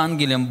с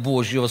Евангелием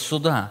Божьего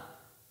суда.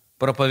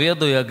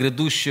 Проповедуя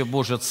грядущее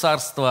Божье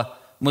Царство,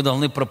 мы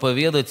должны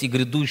проповедовать и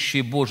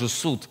грядущий Божий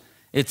суд.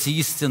 Эти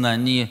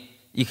истины,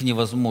 их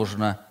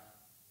невозможно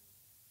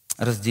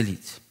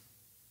разделить.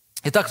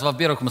 Итак,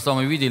 во-первых, мы с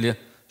вами видели,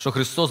 что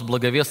Христос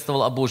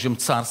благовествовал о Божьем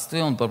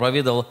Царстве. Он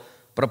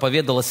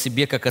проповедовал о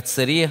себе как о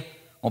царе.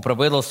 Он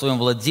проповедовал о своем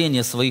владении,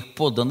 о своих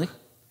подданных.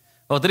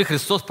 Во-вторых,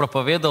 Христос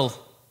проповедовал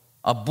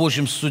о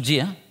Божьем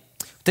суде.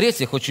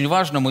 В-третьих, очень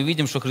важно, мы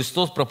видим, что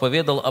Христос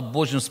проповедовал о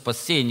Божьем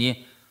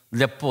спасении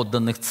для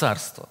подданных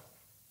Царства.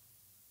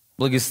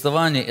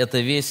 Благовествование –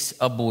 это весть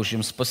о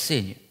Божьем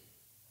спасении.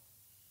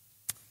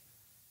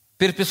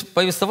 Перед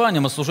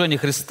повествованием о служении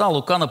Христа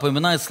Лука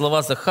напоминает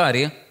слова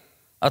Захарии,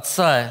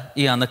 отца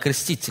Иоанна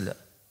Крестителя.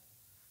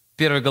 В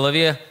первой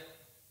главе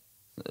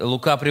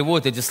Лука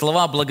приводит эти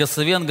слова: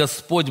 «Благословен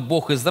Господь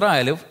Бог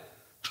Израилев,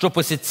 что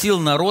посетил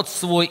народ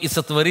свой и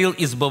сотворил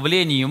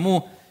избавление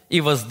ему, и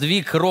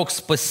воздвиг рог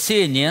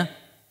спасения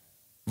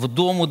в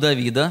дому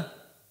Давида»,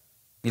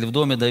 или в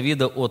доме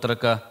Давида,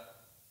 отрока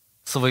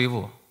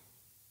своего.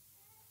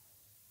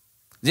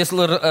 Здесь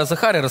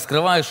Захария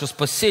раскрывает, что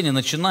спасение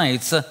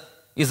начинается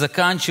и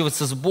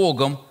заканчивается с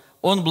Богом.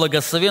 Он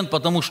благословен,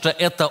 потому что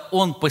это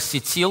Он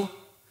посетил,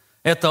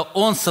 это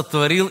Он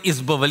сотворил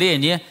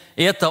избавление,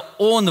 и это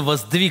Он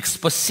воздвиг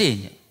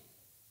спасение.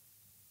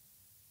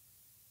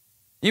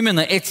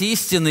 Именно эти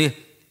истины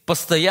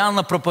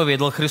постоянно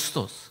проповедовал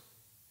Христос.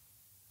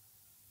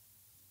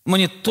 Мы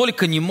не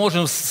только не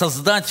можем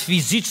создать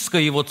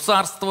физическое Его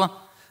царство,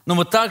 но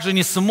мы также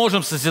не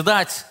сможем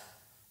созидать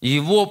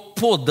Его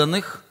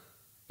подданных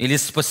или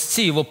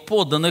спасти Его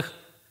подданных.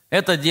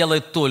 Это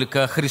делает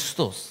только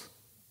Христос.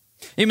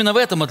 Именно в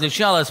этом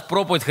отличалась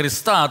проповедь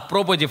Христа от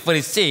проповеди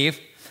фарисеев.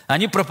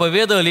 Они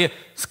проповедовали,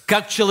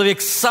 как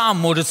человек сам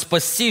может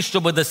спасти,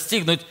 чтобы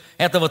достигнуть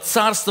этого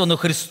царства, но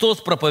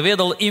Христос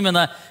проповедовал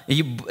именно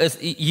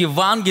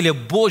Евангелие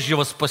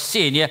Божьего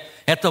спасения.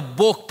 Это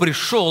Бог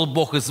пришел,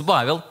 Бог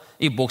избавил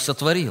и Бог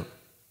сотворил.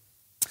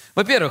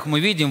 Во-первых, мы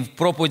видим в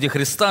проповеди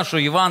Христа, что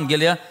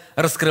Евангелие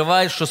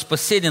раскрывает, что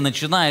спасение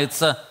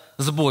начинается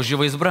с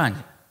Божьего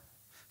избрания.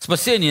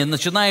 Спасение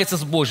начинается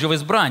с Божьего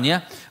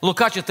избрания.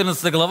 Лука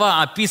 14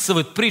 глава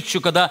описывает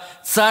притчу, когда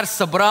царь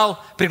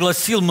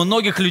пригласил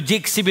многих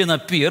людей к себе на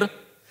пир,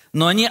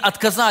 но они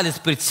отказались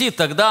прийти.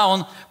 Тогда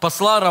он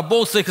послал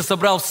рабов своих и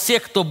собрал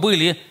всех, кто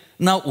были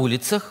на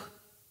улицах.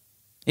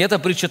 И эта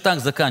притча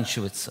так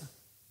заканчивается.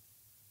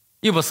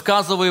 «Ибо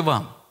сказываю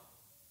вам,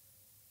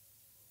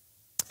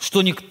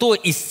 что никто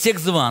из тех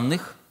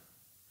званых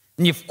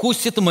не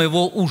вкусит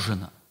моего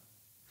ужина».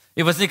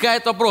 И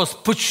возникает вопрос,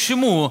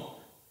 почему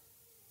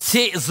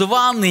те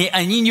званые,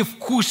 они не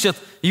вкусят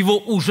его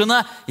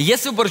ужина?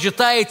 Если вы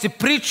прочитаете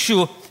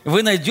притчу,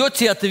 вы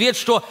найдете ответ,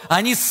 что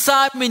они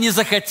сами не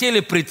захотели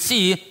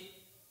прийти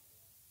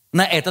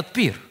на этот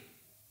пир.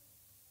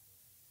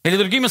 Или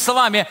другими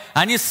словами,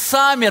 они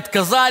сами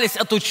отказались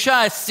от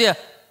участия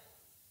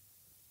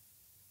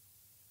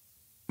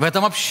в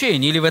этом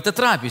общении или в этой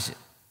трапезе.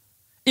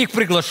 Их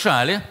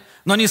приглашали,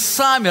 но они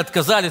сами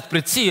отказались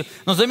прийти.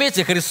 Но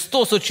заметьте,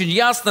 Христос очень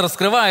ясно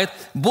раскрывает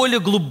более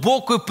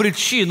глубокую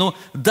причину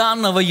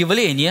данного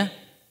явления.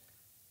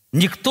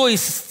 «Никто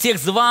из тех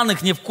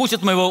званых не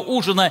вкусит моего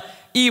ужина,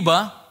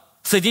 ибо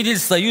соединительный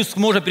союз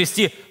может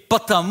привести,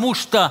 потому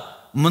что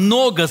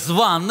много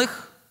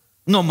званых,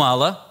 но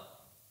мало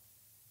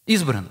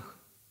избранных».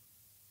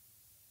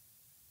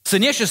 С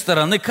внешней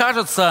стороны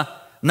кажется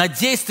на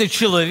действие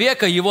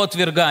человека, его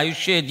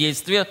отвергающее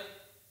действие.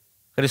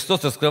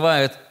 Христос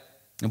раскрывает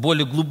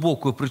более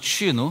глубокую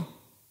причину,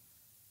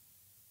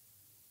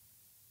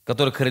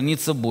 которая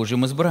коренится в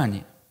Божьем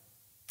избрании.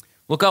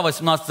 Лука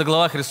 18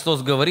 глава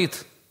Христос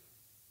говорит: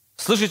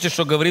 «Слышите,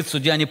 что говорит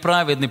судья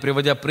неправедный,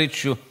 приводя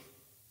притчу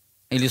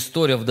или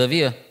историю о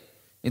вдове?»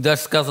 И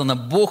дальше сказано: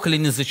 «Бог ли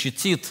не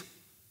защитит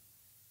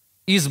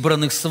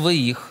избранных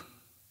своих,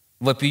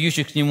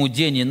 вопиющих к Нему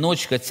день и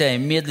ночь, хотя и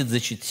медлит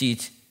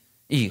защитить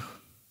их?»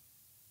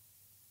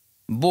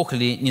 Бог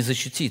ли не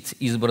защитит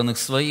избранных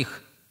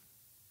своих?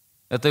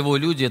 Это Его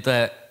люди,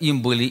 это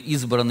им были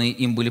избраны,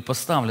 им были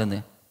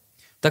поставлены.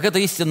 Так эта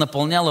истина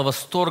наполняла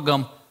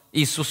восторгом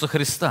Иисуса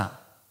Христа.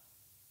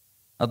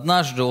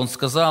 Однажды Он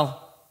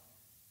сказал,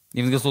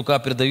 Евангелист Лука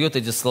передает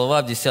эти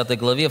слова в 10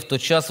 главе: «В тот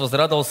час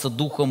возрадовался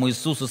Духом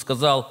Иисус и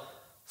сказал: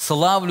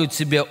 славлю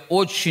Тебя,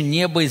 Отче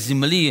неба и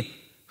земли,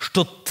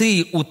 что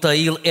Ты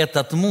утаил это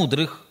от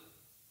мудрых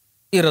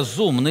и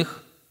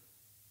разумных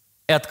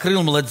и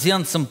открыл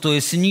младенцам, то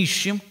есть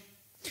нищим.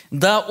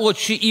 Да,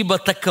 Отче, ибо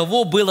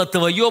таково было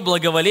Твое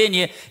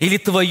благоволение или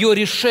Твое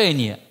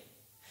решение».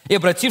 И,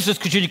 обратившись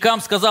к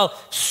ученикам, сказал: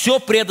 «Все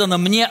предано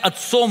мне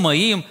Отцом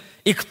моим,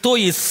 и кто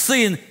есть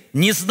Сын,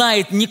 не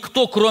знает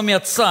никто, кроме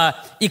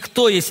Отца, и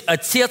кто есть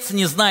Отец,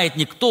 не знает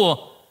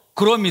никто,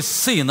 кроме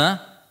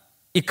Сына,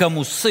 и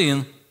кому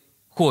Сын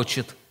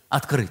хочет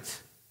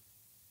открыть».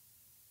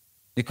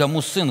 И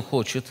кому Сын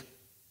хочет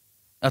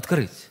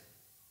открыть.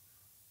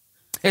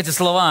 Эти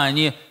слова,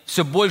 они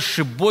все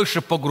больше и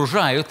больше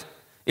погружают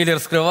или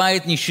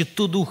раскрывают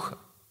нищету духа.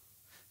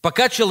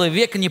 Пока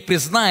человек не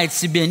признает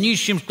себя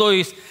нищим, то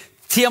есть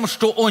тем,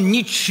 что он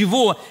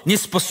ничего не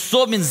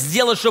способен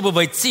сделать, чтобы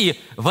войти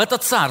в это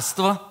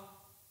царство,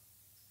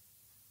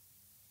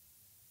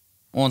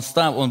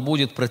 он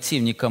будет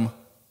противником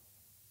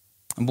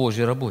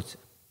Божьей работе.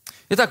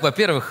 Итак,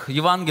 во-первых,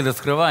 Евангелие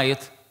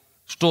раскрывает,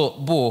 что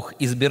Бог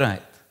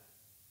избирает.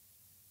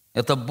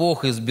 Это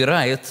Бог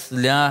избирает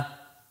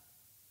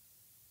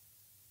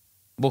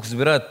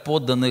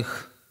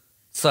подданных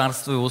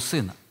царству Его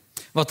Сына.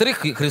 Во-вторых,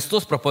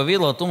 Христос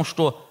проповедовал о том,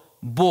 что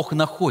Бог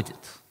находит.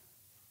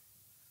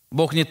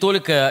 Бог не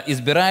только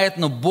избирает,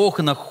 но Бог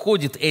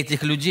находит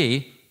этих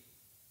людей.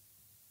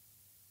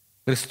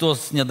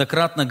 Христос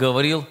неоднократно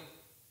говорил,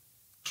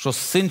 что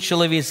Сын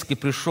Человеческий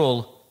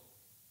пришел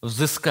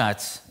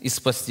взыскать и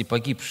спасти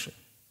погибших.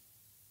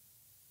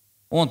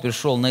 Он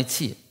пришел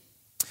найти.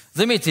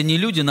 Заметьте, не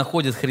люди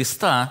находят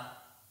Христа,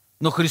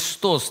 но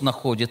Христос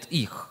находит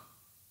их.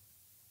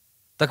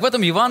 Так в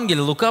этом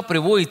Евангелии Лука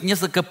приводит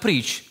несколько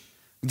притч,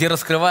 где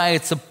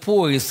раскрывается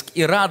поиск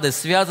и радость,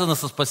 связанная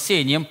со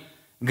спасением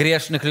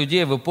грешных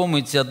людей. Вы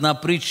помните, одна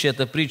притча –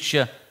 это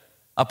притча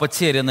о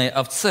потерянной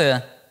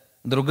овце,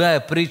 другая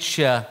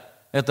притча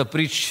 – это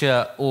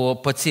притча о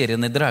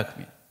потерянной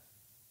драхме.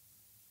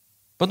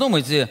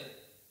 Подумайте,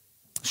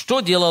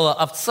 что делала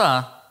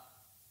овца,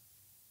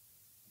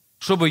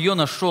 чтобы ее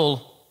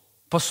нашел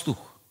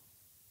пастух?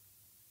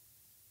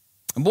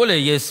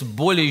 Есть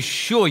более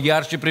еще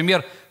ярче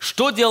пример.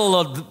 Что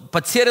делала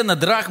потерянная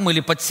драхма или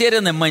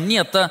потерянная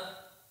монета,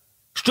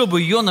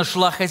 чтобы ее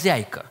нашла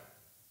хозяйка?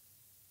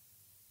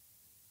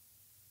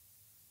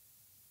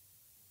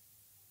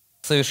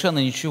 Совершенно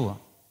ничего.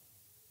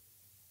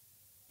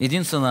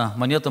 Единственное,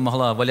 монета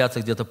могла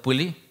валяться где-то в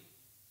пыли,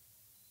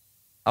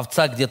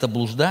 овца где-то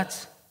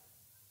блуждать.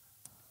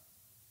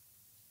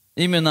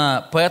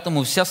 Именно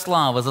поэтому вся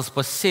слава за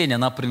спасение,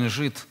 она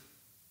принадлежит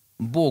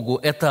Богу.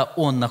 Это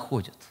Он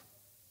находит.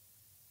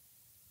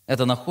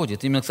 Это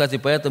находит. Именно, кстати,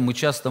 поэтому мы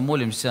часто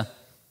молимся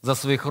за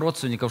своих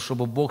родственников,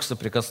 чтобы Бог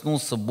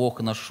соприкоснулся,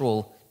 Бог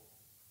нашел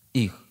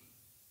их.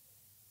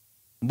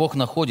 Бог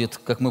находит,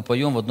 как мы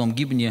поем в одном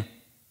гимне,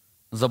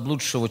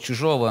 заблудшего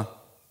чужого.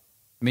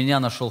 Меня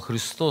нашел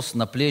Христос,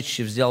 на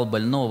плечи взял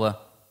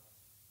больного,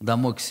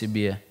 домой к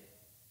себе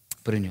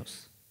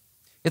принес.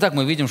 Итак,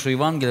 мы видим, что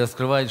Евангелие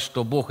раскрывает,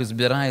 что Бог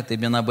избирает,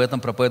 именно об этом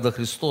проповедовал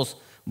Христос.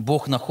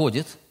 Бог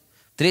находит.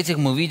 В-третьих,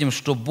 мы видим,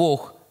 что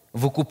Бог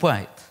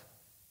выкупает.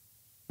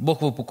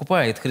 Бог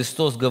выкупает.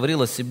 Христос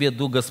говорил о себе: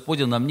 «Дух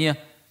Господень на мне,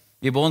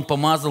 ибо Он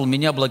помазал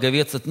меня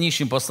благовествовать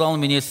нищим, послал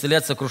меня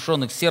исцелять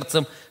сокрушенных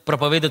сердцем,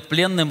 проповедовать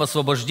пленным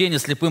освобождение,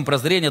 слепым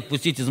прозрение,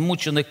 отпустить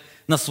измученных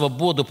на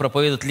свободу,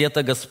 проповедовать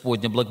лето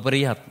Господне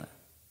благоприятное».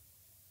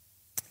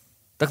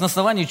 Так на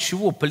основании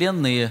чего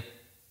пленные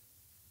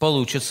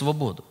получат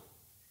свободу.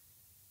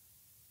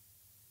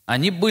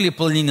 Они были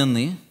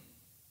пленены,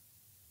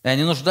 и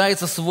они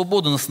нуждаются в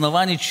свободу, на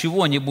основании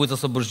чего они будут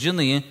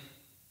освобождены.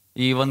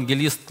 И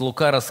евангелист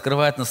Лука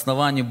раскрывает на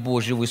основании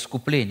Божьего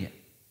искупления.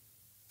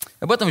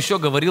 Об этом еще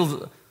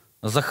говорил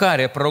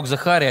Захария, пророк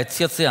Захария,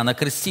 отец Иоанна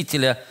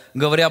Крестителя,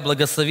 говоря: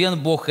 «Благословен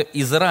Бог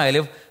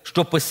Израилев,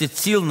 что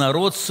посетил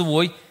народ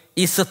свой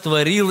и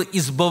сотворил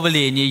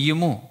избавление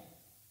ему».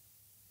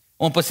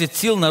 Он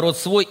посетил народ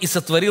свой и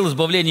сотворил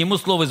избавление ему.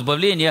 Слово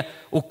 «избавление»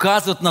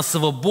 указывает на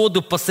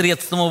свободу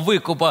посредством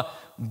выкупа.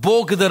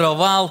 Бог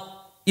даровал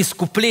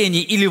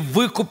искупление или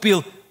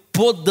выкупил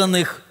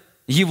подданных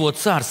Его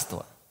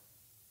царства.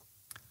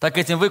 Так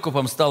этим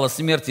выкупом стала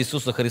смерть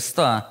Иисуса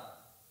Христа,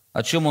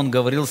 о чем Он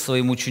говорил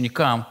своим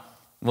ученикам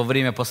во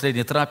время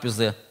последней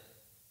трапезы.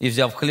 «И,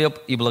 взяв хлеб,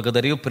 и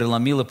благодарил,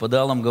 преломил и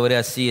подал им,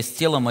 говоря: сие есть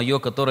тело мое,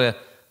 которое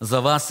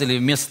за вас или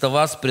вместо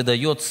вас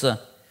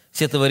предается.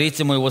 Все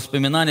творите мои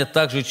воспоминания,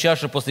 также и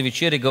чаша после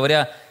вечери,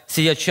 говоря: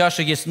 сия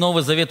чаша есть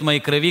новый завет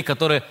моей крови,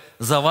 который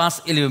за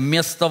вас или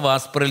вместо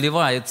вас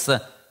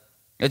проливается».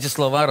 Эти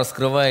слова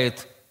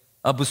раскрывают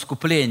об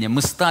искуплении.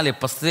 Мы стали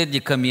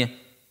посредниками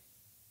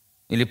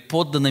или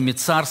подданными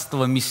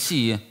царства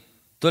Мессии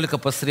только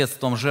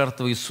посредством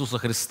жертвы Иисуса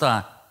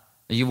Христа,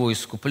 Его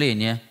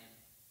искупления.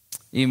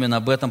 Именно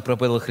об этом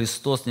проповедовал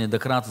Христос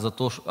неоднократно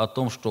о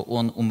том, что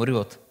Он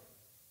умрет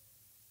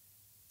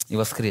и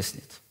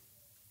воскреснет.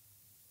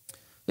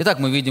 Итак,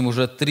 мы видим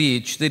уже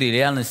четыре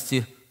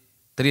реальности,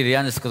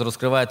 которые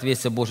раскрывают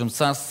весть о Божьем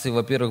Царстве.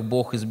 Во-первых,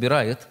 Бог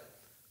избирает,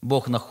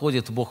 Бог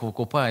находит, Бог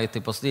выкупает,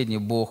 и последний,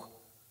 Бог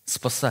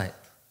спасает.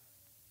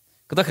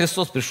 Когда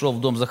Христос пришел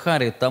в дом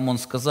Захарии, там Он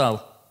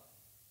сказал: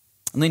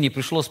 «Ныне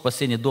пришло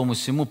спасение дому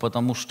сему,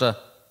 потому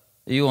что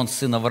и он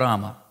сын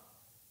Авраама,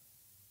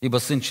 ибо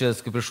Сын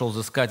Человеческий пришел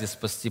взыскать и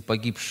спасти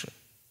погибшие».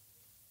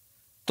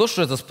 То,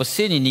 что это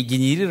спасение не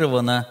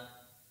генерировано,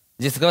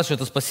 здесь сказано, что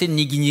это спасение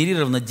не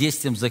генерировано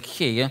действием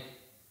Закхея,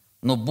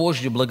 но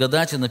Божьей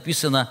благодати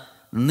написано: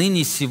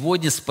 «Ныне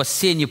сегодня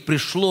спасение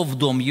пришло в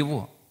дом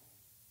его».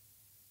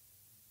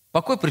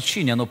 По какой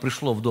причине оно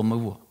пришло в дом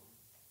его?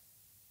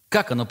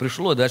 Как оно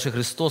пришло? Дальше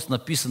Христос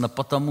написано: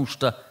 «Потому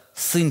что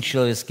Сын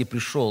Человеческий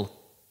пришел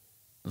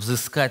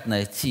взыскать,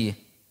 найти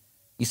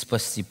и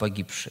спасти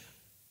погибшие».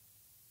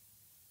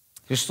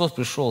 Христос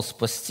пришел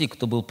спасти,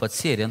 кто был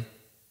потерян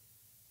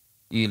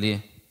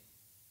или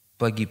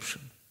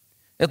погибшим.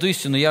 Эту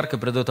истину ярко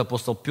передает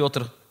апостол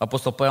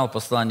Павел в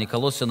послании к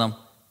Колоссянам: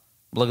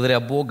 «Благодаря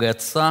Бога и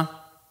Отца,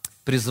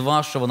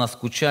 призвавшего нас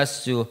к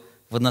участию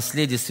в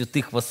наследии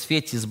святых во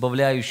свете,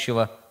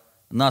 избавляющего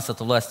нас от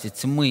власти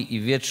тьмы и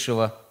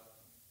ведшего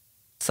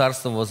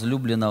царства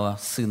возлюбленного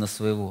Сына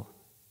Своего».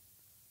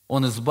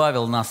 Он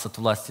избавил нас от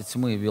власти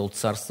тьмы и ввел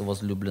царство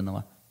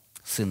возлюбленного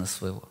Сына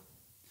Своего.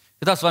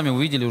 Итак, с вами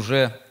увидели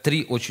уже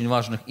три очень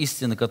важных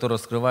истины, которые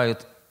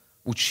раскрывают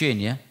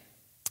учение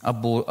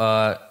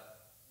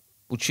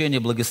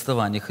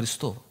благовествования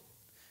Христова.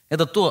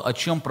 Это то, о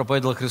чем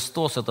проповедовал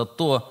Христос, это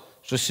то,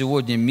 что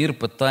сегодня мир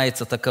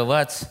пытается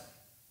атаковать,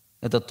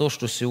 это то,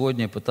 что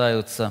сегодня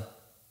пытаются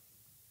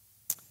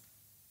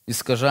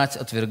искажать,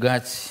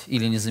 отвергать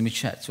или не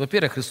замечать.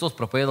 Во-первых, Христос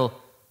проповедовал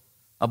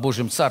о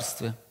Божьем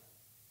Царстве.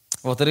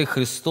 Во-вторых,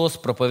 Христос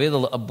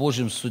проповедовал о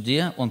Божьем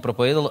суде, Он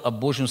проповедовал о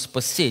Божьем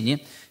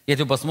спасении.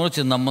 Если вы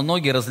посмотрите на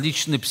многие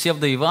различные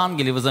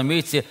псевдоевангелия, вы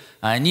заметите,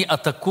 они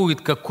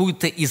атакуют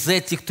какую-то из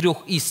этих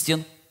трех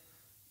истин.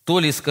 То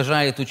ли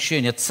искажают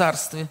учение о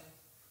Царстве,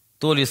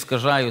 то ли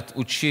искажают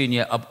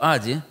учение об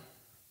аде,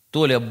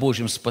 то ли о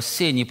Божьем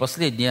спасении. И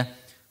последнее,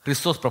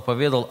 Христос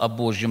проповедовал о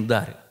Божьем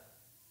даре.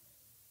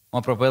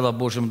 Он проповедовал о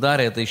Божьем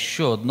даре. Это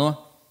еще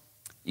одно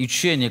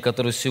учение,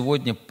 которое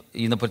сегодня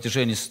и на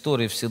протяжении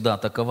истории всегда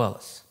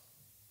атаковалось.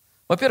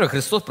 Во-первых,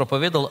 Христос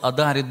проповедовал о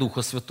даре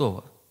Духа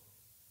Святого.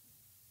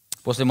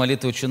 После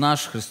молитвы «Отче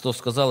наш» Христос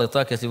сказал: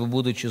 «Итак, если вы,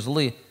 будучи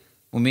злы,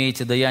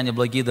 умеете даяния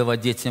благие давать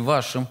детям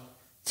вашим,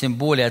 тем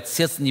более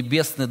Отец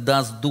Небесный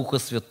даст Духа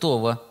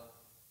Святого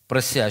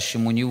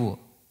просящему Него».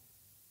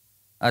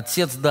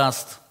 Отец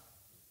даст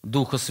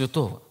Духа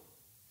Святого.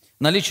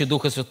 Наличие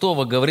Духа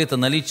Святого говорит о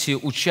наличии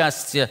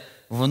участия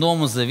в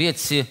Новом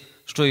Завете,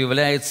 что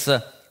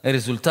является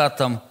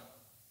результатом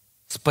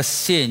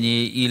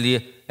спасения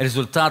или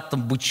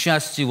результатом быть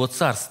частью Его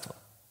Царства.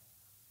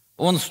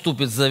 Он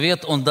вступит в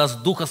завет, Он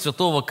даст Духа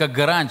Святого как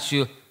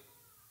гарантию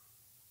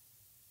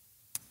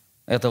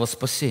этого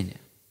спасения.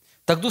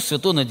 Так Дух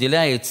Святой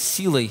наделяет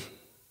силой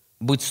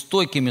быть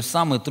стойкими в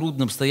самые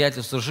трудные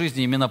обстоятельства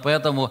жизни. Именно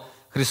поэтому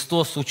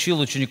Христос учил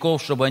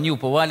учеников, чтобы они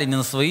уповали не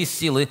на свои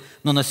силы,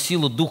 но на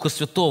силу Духа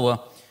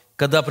Святого.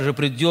 Когда же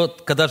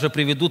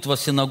приведут во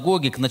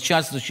синагоги к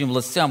начальствующим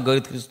властям,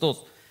 говорит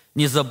Христос,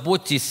 не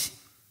заботьтесь,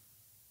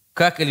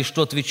 как или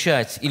что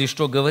отвечать, или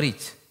что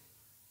говорить,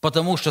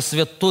 потому что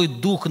Святой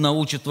Дух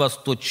научит вас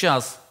в тот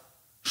час,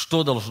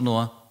 что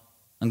должно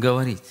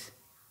говорить.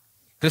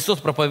 Христос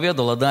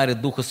проповедовал о даре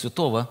Духа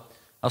Святого.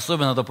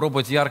 Особенно эта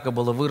проповедь ярко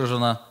была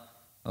выражена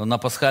на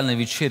пасхальной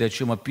вечере, о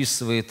чем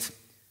описывает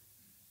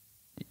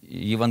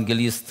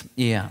евангелист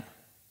Иоанн.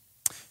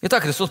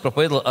 Итак, Христос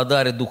проповедовал о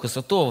даре Духа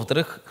Святого.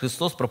 Во-вторых,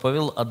 Христос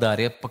проповедовал о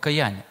даре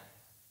покаяния.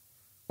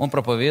 Он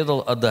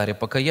проповедовал о даре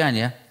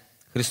покаяния.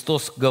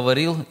 Христос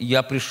говорил: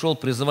 «Я пришел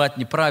призывать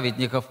не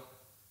праведников,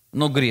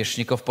 но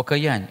грешников к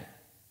покаянию».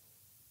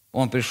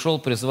 Он пришел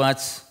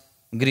призвать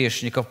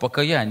грешников к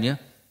покаянию,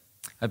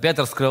 опять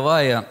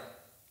раскрывая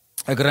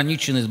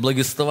ограниченность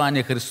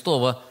благовествования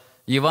Христова.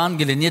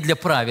 Евангелие не для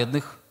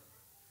праведных,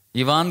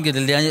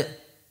 Евангелие для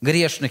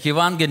грешных,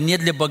 Евангелие не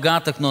для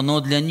богатых, но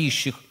для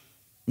нищих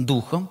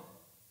духом.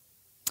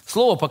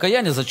 Слово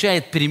 «покаяние»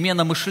 означает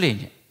перемена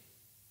мышления.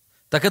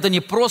 Так это не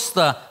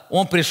просто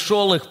Он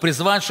пришел их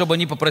призвать, чтобы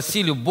они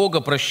попросили у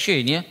Бога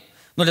прощения,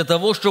 но для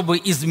того,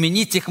 чтобы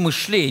изменить их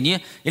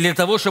мышление, или для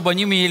того, чтобы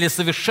они имели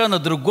совершенно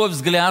другой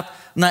взгляд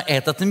на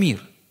этот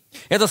мир.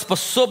 Это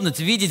способность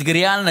видеть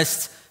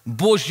реальность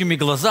Божьими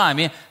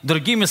глазами.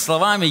 Другими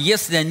словами,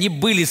 если они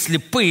были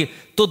слепы,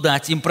 то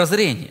дать им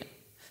прозрение.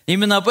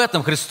 Именно об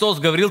этом Христос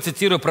говорил,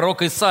 цитируя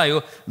пророка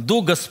Исаию: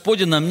 «Дух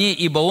Господень на мне,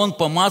 ибо Он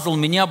помазал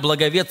меня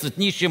благовествовать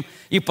нищим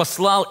и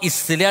послал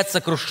исцелять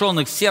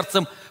сокрушенных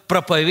сердцем,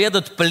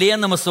 проповедовать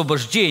пленным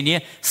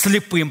освобождение,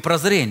 слепым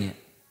прозрение».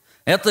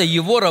 Это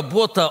Его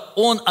работа.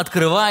 Он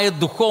открывает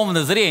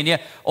духовное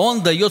зрение,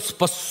 Он дает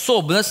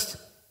способность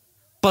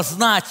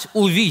познать,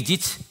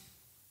 увидеть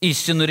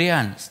истинную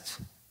реальность.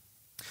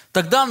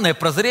 Так данное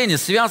прозрение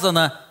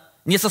связано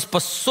не со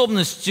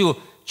способностью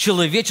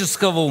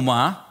человеческого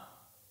ума,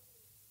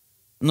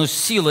 но с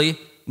силой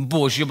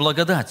Божьей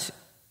благодати.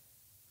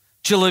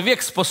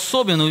 Человек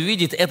способен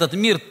увидеть этот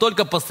мир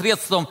только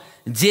посредством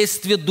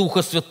действия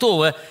Духа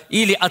Святого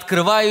или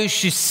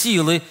открывающей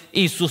силы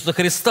Иисуса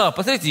Христа.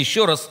 Посмотрите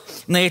еще раз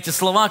на эти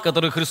слова,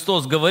 которые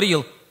Христос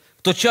говорил.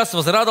 В тот час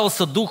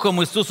возрадовался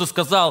Духом Иисус и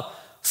сказал: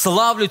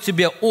 «Славлю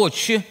Тебя,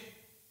 Отче,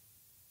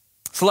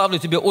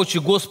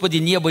 Господи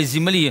неба и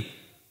земли,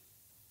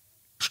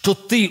 что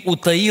Ты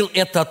утаил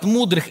это от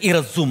мудрых и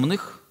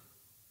разумных,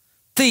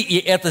 Ты и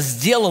это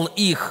сделал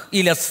их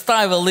или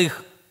оставил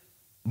их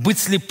быть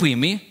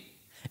слепыми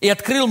и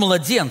открыл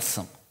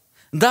младенцам.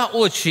 Да,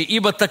 Отче,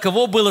 ибо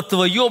таково было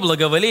Твое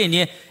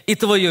благоволение и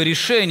Твое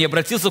решение».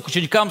 Обратился к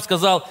ученикам,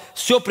 сказал: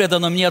 «Все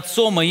предано мне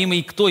Отцом моим,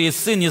 и кто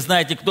есть Сын, не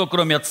знаете, кто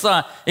кроме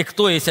Отца, и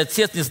кто есть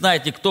Отец, не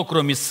знаете, кто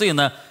кроме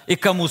Сына, и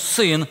кому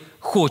Сын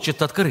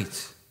хочет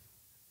открыть».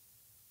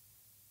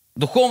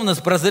 Духовное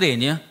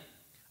прозрение,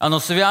 оно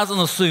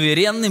связано с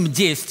суверенным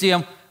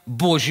действием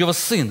Божьего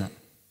Сына.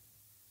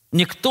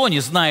 Никто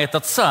не знает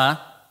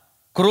Отца,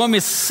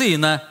 кроме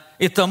Сына,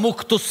 и тому,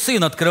 кто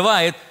Сын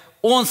открывает,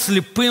 Он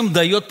слепым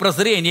дает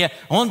прозрение,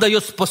 Он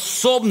дает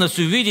способность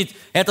увидеть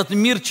этот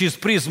мир через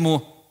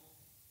призму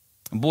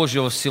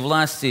Божьего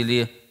всевластия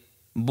или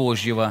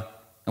Божьего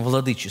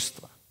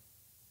владычества.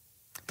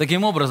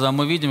 Таким образом,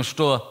 мы видим,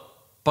 что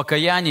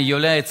покаяние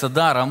является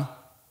даром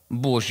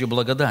Божьей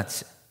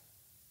благодати.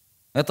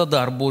 Это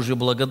дар Божьей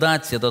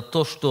благодати, это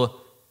то,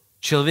 что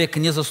человек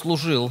не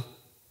заслужил.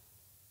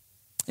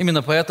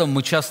 Именно поэтому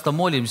мы часто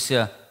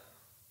молимся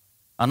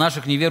о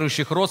наших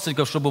неверующих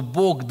родственниках, чтобы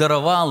Бог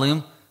даровал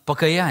им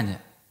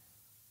покаяние.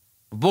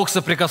 Бог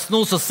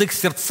соприкоснулся с их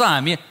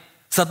сердцами.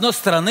 С одной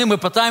стороны, мы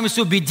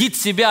пытаемся убедить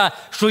себя,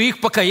 что их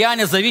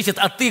покаяние зависит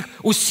от их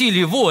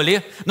усилий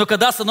воли, но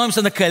когда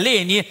становимся на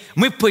колени,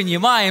 мы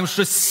понимаем,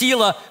 что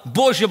сила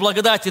Божьей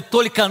благодати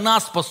только она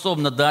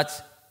способна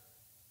дать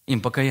им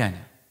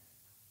покаяние.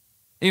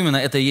 Именно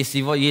это и есть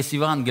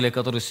Евангелие,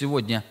 которое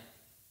сегодня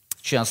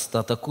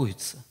часто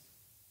атакуется.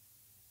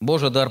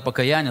 Божий дар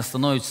покаяния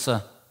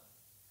становится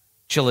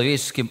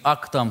человеческим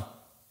актом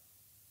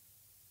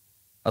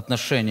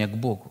отношения к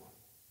Богу.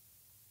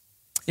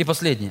 И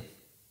последнее.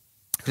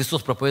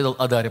 Христос проповедовал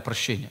о даре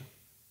прощения.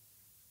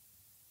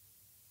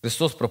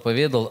 Христос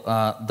проповедовал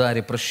о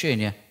даре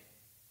прощения.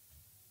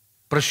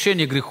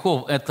 Прощение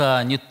грехов –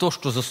 это не то,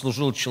 что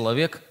заслужил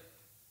человек,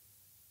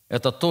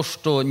 это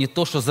не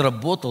то, что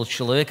заработал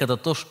человек, это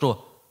то,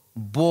 что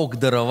Бог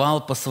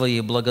даровал по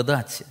своей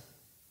благодати.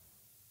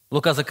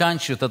 Лука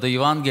заканчивает это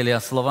Евангелие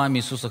словами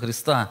Иисуса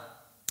Христа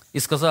и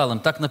сказал им: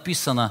 «Так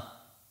написано,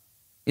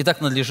 и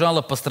так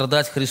надлежало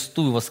пострадать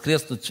Христу и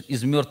воскреснуть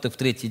из мертвых в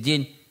третий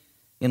день,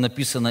 и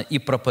написано, и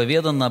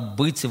проповедано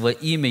быть во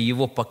имя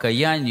Его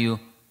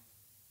покаянию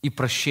и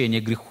прощения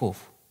грехов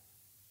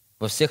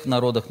во всех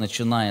народах,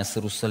 начиная с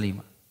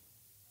Иерусалима».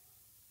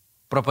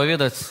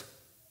 Проповедать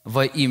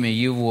во имя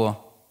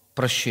Его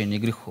прощения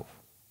грехов.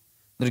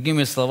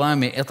 Другими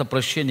словами, это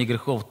прощение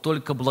грехов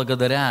только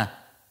благодаря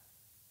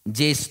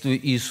действию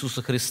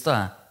Иисуса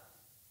Христа.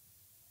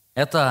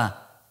 Это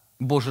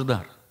Божий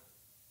дар.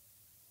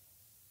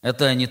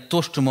 Это не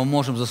то, что мы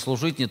можем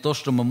заслужить, не то,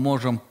 что мы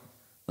можем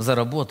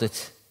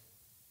заработать.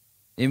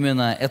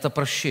 Именно это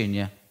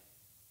прощение,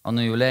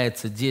 оно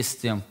является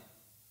действием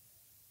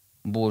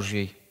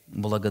Божьей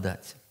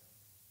благодати.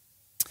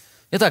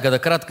 Итак, это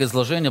краткое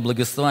изложение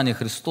благовествования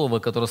Христова,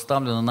 которое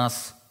ставлено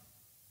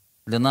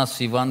для нас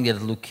в Евангелии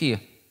от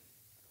Луки.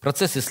 В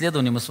процессе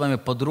исследования мы с вами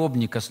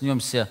подробнее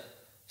коснемся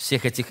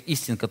всех этих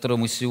истин, которые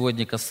мы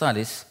сегодня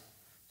касались.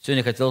 Сегодня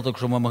я хотел только,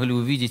 чтобы мы могли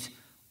увидеть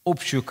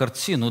общую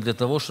картину для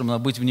того, чтобы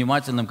быть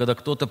внимательным, когда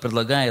кто-то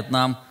предлагает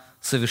нам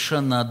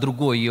совершенно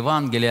другое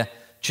Евангелие.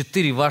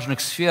 4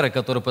 важных сферы,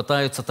 которые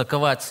пытаются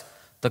атаковать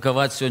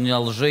сегодня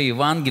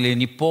лже-евангелие,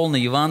 неполное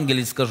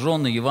Евангелие,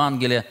 искаженное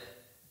Евангелие.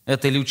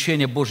 Это или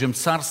учение о Божьем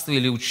Царстве,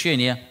 или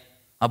учение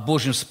о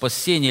Божьем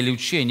спасении, или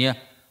учение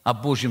о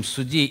Божьем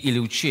суде, или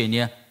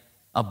учение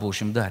о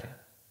Божьем даре.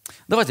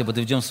 Давайте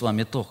подведем с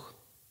вами итог.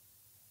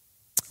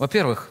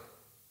 Во-первых,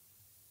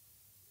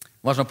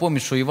 важно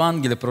помнить, что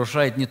Евангелие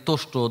провозглашает не то,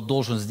 что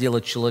должен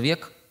сделать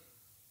человек,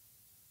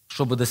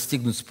 чтобы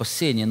достигнуть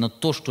спасения, но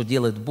то, что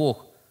делает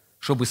Бог,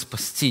 чтобы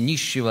спасти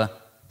нищего,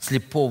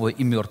 слепого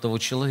и мертвого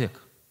человека.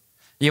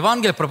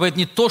 Евангелие проповедует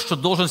не то, что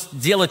должен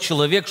делать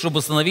человек, чтобы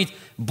установить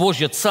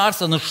Божье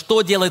Царство, но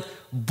что делает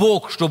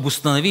Бог, чтобы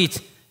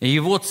установить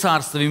Его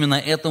Царство. Именно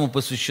этому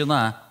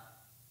посвящена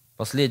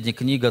последняя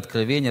книга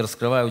Откровения,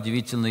 раскрывая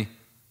удивительный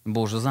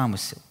Божий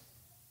замысел.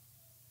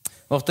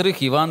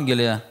 Во-вторых,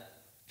 Евангелие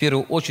в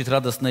первую очередь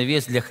радостная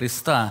весть для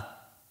Христа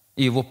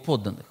и Его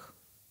подданных.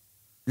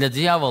 Для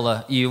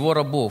дьявола и его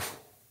рабов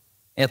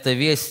это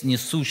весть,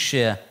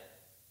 несущая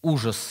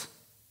ужас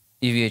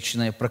и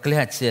вечное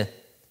проклятие.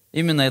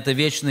 Именно это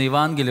вечное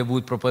Евангелие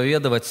будет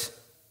проповедовать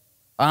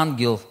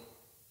ангел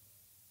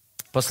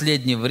в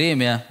последнее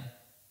время,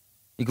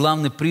 и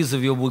главный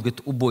призыв его будет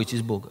говорить: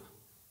 убойтесь Бога.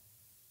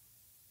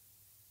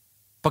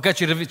 Пока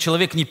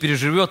человек не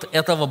переживет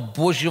этого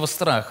Божьего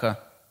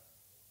страха,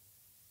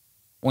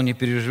 он не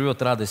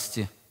переживет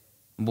радости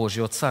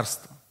Божьего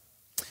Царства.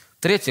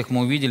 В-третьих,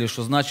 мы увидели,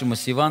 что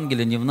значимость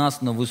Евангелия не в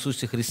нас, но в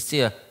Иисусе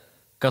Христе,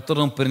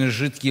 которому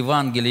принадлежит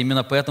Евангелие.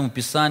 Именно поэтому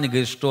Писание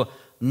говорит, что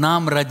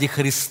нам ради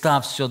Христа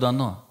все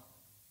дано.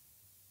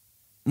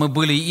 Мы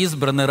были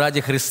избраны ради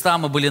Христа,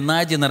 мы были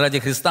найдены ради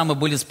Христа, мы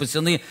были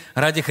спасены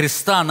ради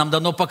Христа. Нам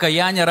дано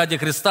покаяние ради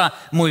Христа,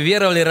 мы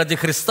веровали ради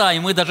Христа, и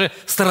мы даже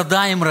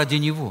страдаем ради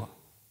Него.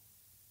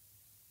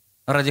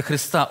 Ради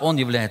Христа Он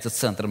является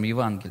центром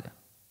Евангелия.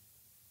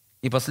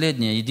 И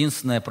последняя,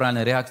 единственная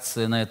правильная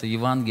реакция на это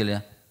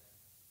Евангелие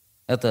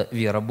 – это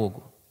вера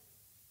Богу.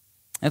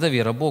 Это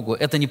вера Богу.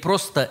 Это не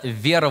просто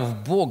вера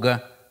в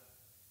Бога,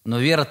 но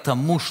вера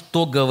тому,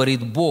 что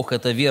говорит Бог.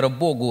 Это вера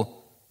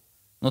Богу.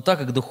 Но так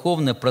как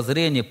духовное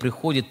прозрение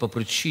приходит по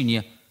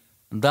причине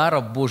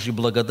дара Божьей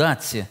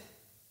благодати,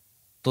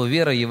 то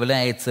вера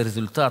является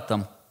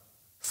результатом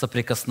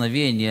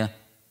соприкосновения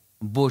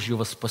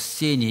Божьего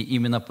спасения.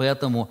 Именно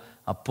поэтому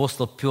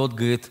апостол Петр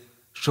говорит,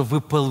 что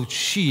вы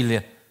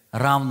получили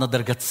равно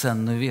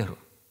драгоценную веру.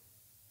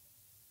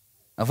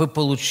 А вы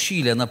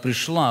получили, она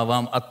пришла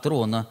вам от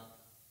трона,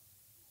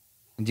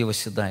 где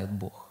восседает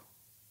Бог.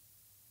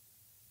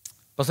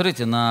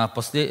 Посмотрите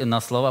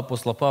на слова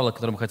апостола Павла,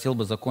 которым хотел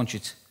бы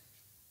закончить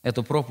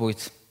эту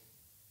проповедь.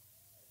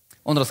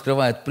 Он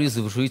раскрывает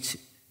призыв жить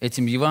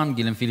этим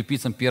Евангелием,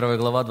 Филиппийцам 1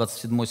 глава,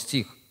 27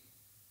 стих.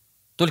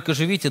 «Только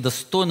живите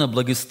достойно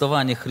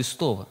благовествования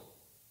Христова,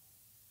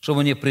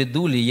 чтобы не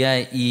приду ли я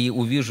и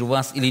увижу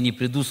вас, или не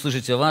приду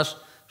слышать о вас,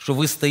 что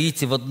вы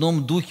стоите в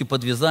одном духе,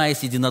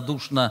 подвязаясь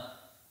единодушно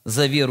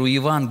за веру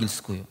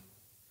евангельскую,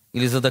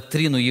 или за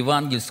доктрину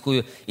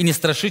евангельскую, и не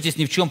страшитесь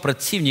ни в чем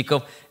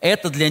противников.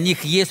 Это для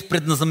них есть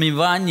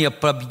предназнаменование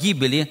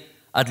погибели,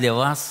 а для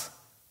вас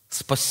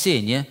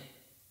спасение,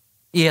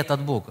 и это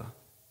от Бога».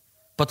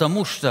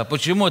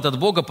 Почему это от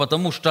Бога?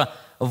 Потому что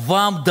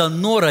вам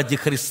дано ради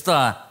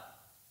Христа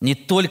не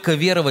только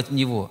веровать в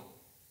Него,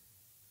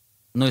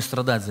 но и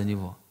страдать за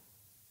Него.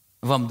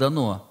 Вам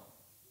дано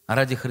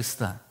ради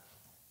Христа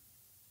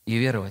и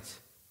веровать,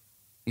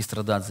 и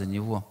страдать за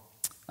Него.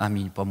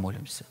 Аминь.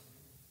 Помолимся.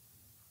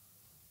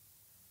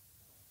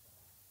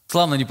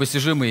 Славно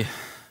непостижимый,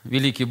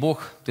 великий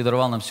Бог, Ты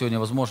даровал нам сегодня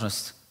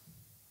возможность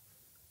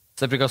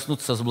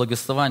соприкоснуться с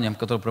благовествованием,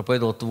 которое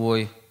проповедовал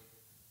Твой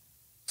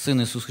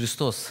Сын Иисус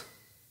Христос.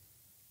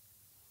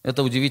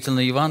 Это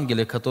удивительное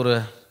Евангелие,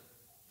 которое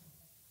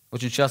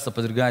очень часто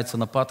подвергается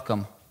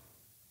нападкам,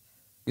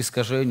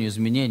 искажению,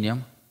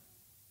 изменениям.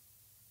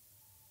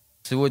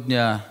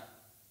 Сегодня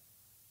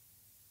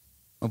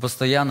мы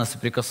постоянно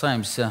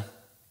соприкасаемся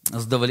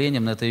с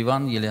давлением на это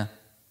Евангелие.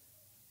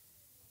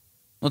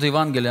 Но это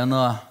Евангелие,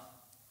 оно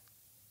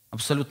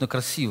абсолютно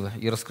красиво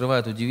и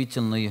раскрывает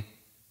удивительный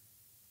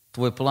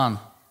Твой план,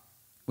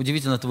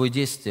 удивительно Твое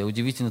действие,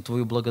 удивительно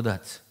Твою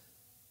благодать.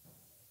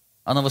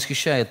 Оно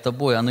восхищает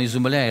Тобой, оно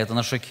изумляет,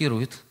 оно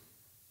шокирует,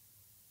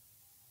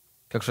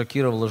 как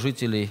шокировало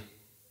жителей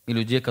и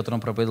людей,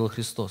 которым проповедовал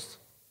Христос.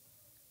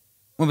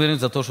 Мы благодарим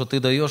за то, что Ты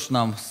даешь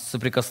нам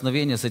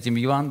соприкосновение с этим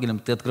Евангелием,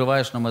 Ты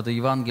открываешь нам это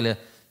Евангелие,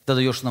 Ты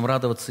даешь нам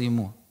радоваться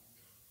Ему.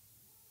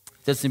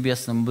 Отец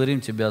Небесный, мы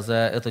благодарим Тебя за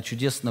это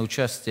чудесное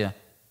участие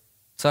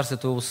в Царстве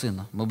Твоего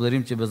Сына. Мы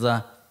благодарим Тебя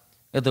за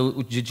это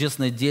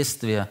чудесное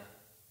действие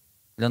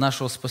для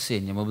нашего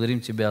спасения. Мы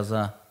благодарим Тебя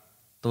за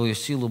Твою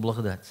силу и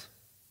благодать.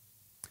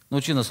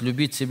 Научи нас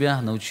любить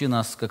Тебя, научи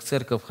нас, как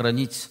церковь,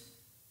 хранить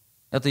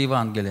это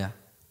Евангелие,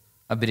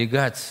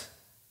 оберегать,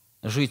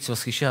 жить,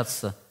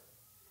 восхищаться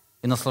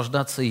и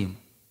наслаждаться им,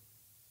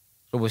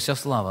 чтобы вся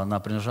слава, она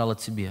принадлежала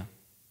Тебе,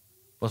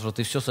 потому что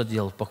Ты все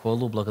соделал по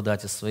хвалу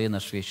благодати Своей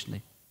наш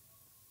вечный.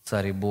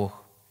 Царь и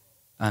Бог.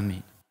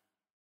 Аминь.